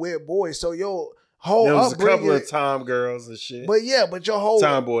that shit with boys. So yo. Whole there was upbringing, a couple of tom girls and shit. But yeah, but your whole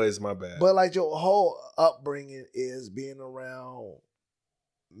tomboys, my bad. But like your whole upbringing is being around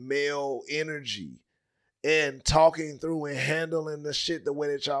male energy and talking through and handling the shit the way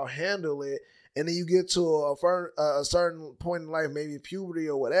that y'all handle it. And then you get to a certain point in life, maybe puberty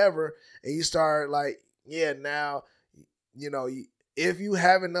or whatever, and you start like, yeah, now, you know, if you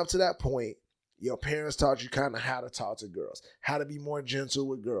haven't up to that point, your parents taught you kind of how to talk to girls, how to be more gentle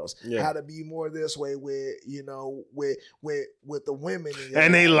with girls, how to be more this way with, you know, with the women. In your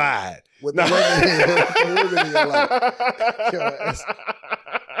and life. They lied. With the women in your life.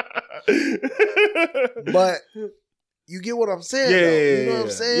 But you get what I'm saying, though. You know what I'm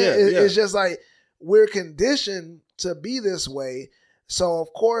saying? It's just like we're conditioned to be this way. So,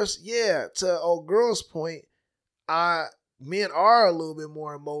 of course, to old girl's point, men are a little bit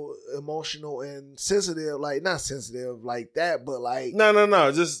more emotional and sensitive, like not sensitive like that, but like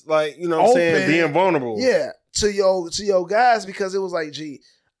no, just like, you know what I'm saying, being vulnerable. Yeah, to your guys, because it was like, gee,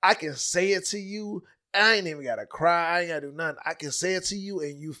 I can say it to you. I ain't even gotta cry. I ain't gotta do nothing. I can say it to you,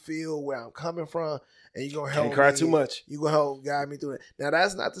 and you feel where I'm coming from, and you gonna help. Can't cry too much. You gonna help guide me through it. Now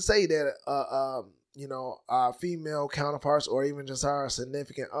that's not to say that you know, our female counterparts or even just our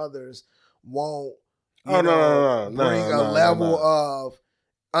significant others won't. Bring a level of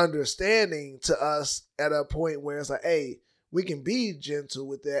understanding to us at a point where it's like, hey, we can be gentle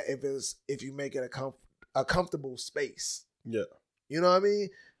with that if you make it a comfortable space. Yeah, you know what I mean.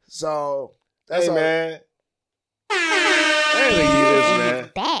 So that's all. Man.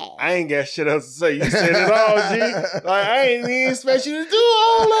 I ain't got shit else to say. You said it all, G. Like I ain't even expect you to do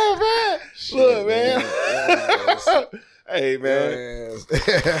all that, man. Shit, look, man. Yes. Hey, man. Yes.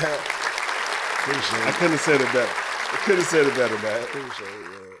 I couldn't have said it better. Man. Appreciate it,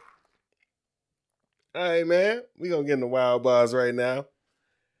 man. All right, man. We gonna get in the wild bars right now.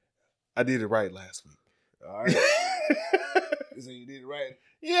 I did it right last week. All right. You say you did it right?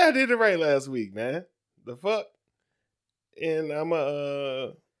 Yeah, I did it right last week, man. The fuck? And I'm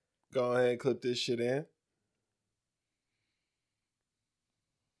gonna go ahead and clip this shit in.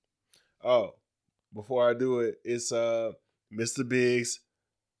 Oh, before I do it, it's Mr. Bigg's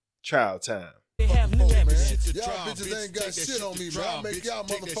trial time. Y'all bitches ain't got shit on me, man. I make y'all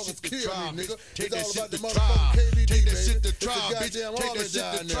motherfuckers kill me, nigga. It's all about the motherfucking KBD, baby. It's a goddamn army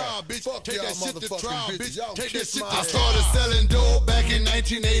down there. Fuck y'all motherfucking bitches. Y'all kiss my ass. I started selling dope back in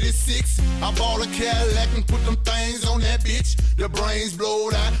 1986. I bought a Cadillac and put them things on that bitch. The brains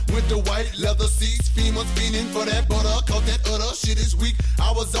blowed out with the white leather seats. Females fiending for that butter, cause that other shit is weak.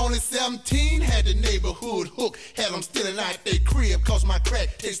 I was only 17, had the neighborhood hook. Had them stealing out they crib, cause my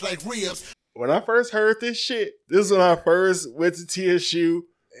crack tastes like ribs. When I first heard this shit, this is when I first went to TSU.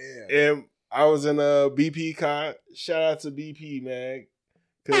 And I was in a BP car. Shout out to BP, man.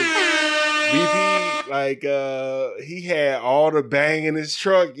 Cause BP, like, he had all the bang in his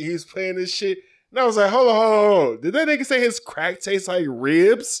truck. He was playing this shit. And I was like, hold on. Did that nigga say his crack tastes like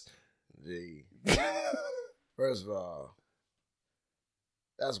ribs? Gee. First of all,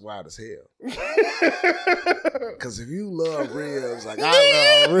 that's wild as hell. Because if you love ribs, like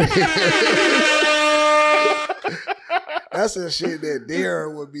I love ribs, that's the shit that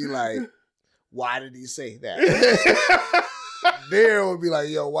Darren would be like, why did he say that? Darren would be like,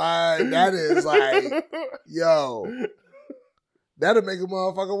 yo, why? That is like, yo, that'll make a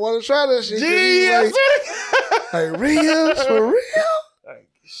motherfucker want to try that shit. Jeez, like ribs for real? Like,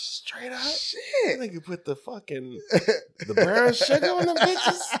 straight up? Shit. Nigga put the fucking, the brown sugar on them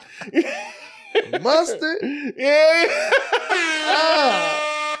bitches? Mustard? Yeah.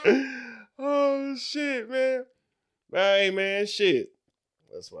 Oh, shit, man. Hey, man, shit.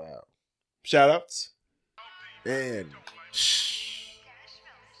 That's wild. Shout outs. And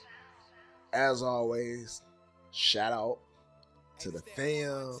as always, shout out to the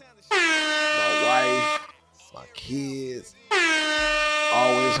fam, my wife, my kids,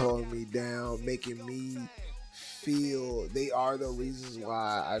 always holding me down, making me feel they are the reasons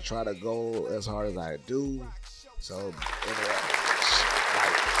why I try to go as hard as I do. So, like,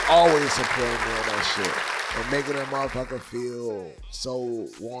 always supporting me on that shit. And making that motherfucker feel so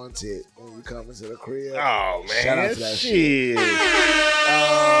wanted when you come into the crib. Oh, man. Shout out to that shit.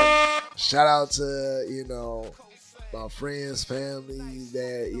 Shout out to, you know, my friends, family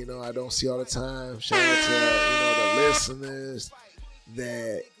that, you know, I don't see all the time. Shout out to, you know, the listeners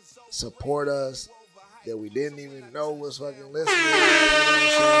that support us, that we didn't even know was fucking listening. You know what I'm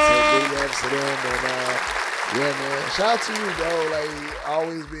saying? So big ups to them. And yeah, man. Shout out to you, bro. Like,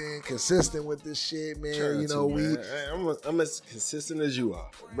 always being consistent with this shit, man. You know, I'm as consistent as you are.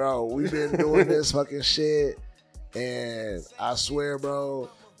 Bro, we've been doing this fucking shit. And I swear, bro,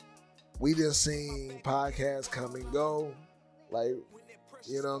 we done seen podcasts come and go. Like,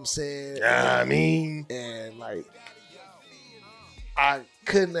 you know what I'm saying? Yeah, I mean. And like, I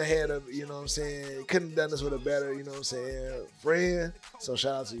couldn't have had a, you know what I'm saying? Couldn't have done this with a better, you know what I'm saying, friend. So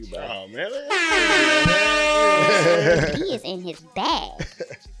shout out to you, bro. Oh, man. He is in his bag.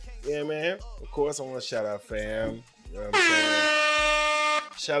 Yeah, man. Of course, I want to shout out fam. You know what I'm saying?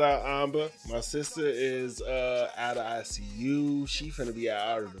 Shout out Amba. My sister is out of ICU. She finna be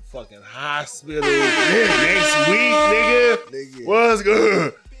out of the fucking hospital next week, nigga. What's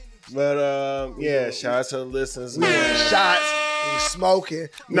good? But yeah, shout out to the listeners. We doing shots. We smoking.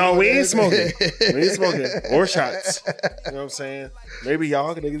 No, we ain't smoking. We ain't smoking. Or shots. You know what I'm saying? Maybe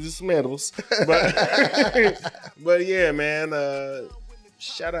y'all can do some edibles. But yeah, man.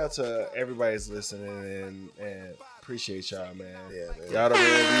 Shout out to everybody's listening and appreciate y'all, man. Yeah, man. Y'all the real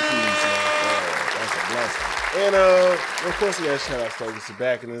MVPs, man. That's a blessing. And of course we gotta shout out Stogie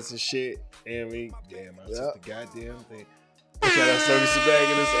Tobacconist and shit. And we took the goddamn thing. Shout out Stogie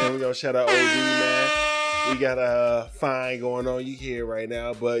Tobacconist, and we gonna shout out OD, man. We got a fine going on. You hear it right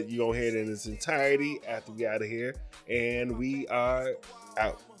now, but you gonna hear it in its entirety after we get out of here. And we are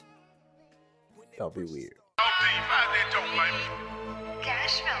out. Don't be weird.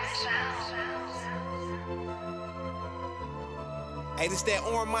 Hey, this that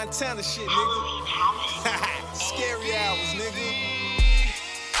Orange Montana shit, nigga. Scary hours, nigga.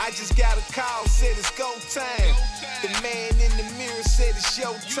 I just got a call, said it's go time. The man in the mirror said it's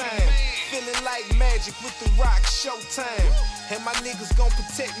show time. Feeling like magic with the rock, showtime. And my niggas gon'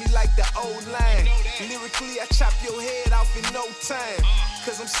 protect me like the old line. Lyrically, I chop your head off in no time.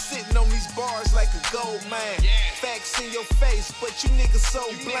 Cause I'm sitting on these bars like a gold mine. Facts in your face, but you niggas so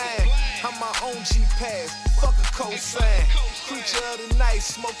blind. I'm my own G-Pass, fuck a cosign. Creature of the night,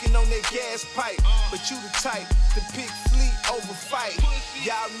 smoking on that gas pipe. But you the type to pick fleet over fight.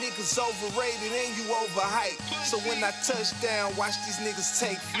 Y'all niggas overrated and you overhyped. So when I touch down, watch these niggas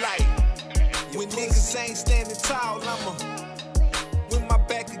take flight. When niggas ain't standing tall, I'ma. When my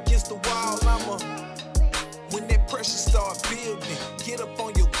back against the wall, I'ma. When that pressure start building, get up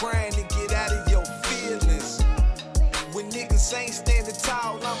on your grind and get out of your feelings. When niggas ain't standing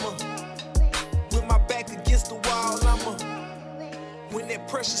tall, I'ma. When my back against the wall, I'ma. When that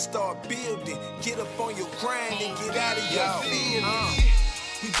pressure start building, get up on your grind and get out of your feelings.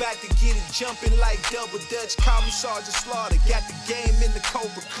 We bout to get it jumping like double dutch. Call me Sergeant Slaughter, got the game in the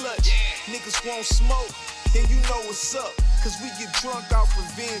Cobra clutch. Niggas won't smoke, then you know what's up. Cause we get drunk off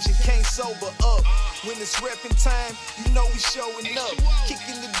revenge and can't sober up. When it's reppin' time, you know we showing up.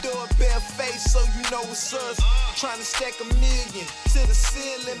 Kicking the door bare face, so you know it's us. Trying to stack $1 million to the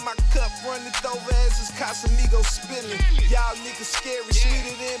ceiling. My cup runneth over as it's Casamigo spilling. Y'all niggas scary,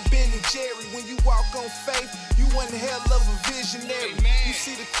 sweeter than Ben and Jerry. When you walk on faith, you one hell of a visionary. You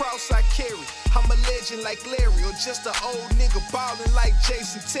see the cross I carry, I'm a legend like Larry. Or just an old nigga ballin' like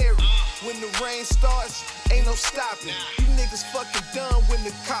Jason Terry. When the rain starts, ain't no stopping. You niggas fucking done when the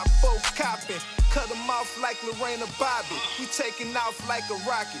cop both copping. Cut them off like Lorena Bobbitt. We taking off like a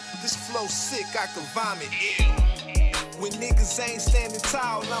rocket. This flow sick, I could vomit. When niggas ain't standing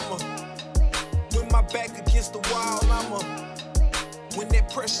tall, I'ma. When my back against the wall, I'ma. When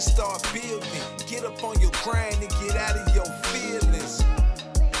that pressure start building, get up on your grind and get out of your feelings.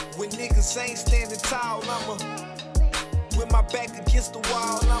 When niggas ain't standing tall, I'ma. When my back against the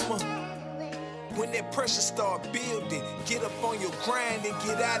wall, I'ma. When that pressure start building, get up on your grind and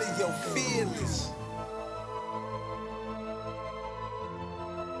get out of your feelings.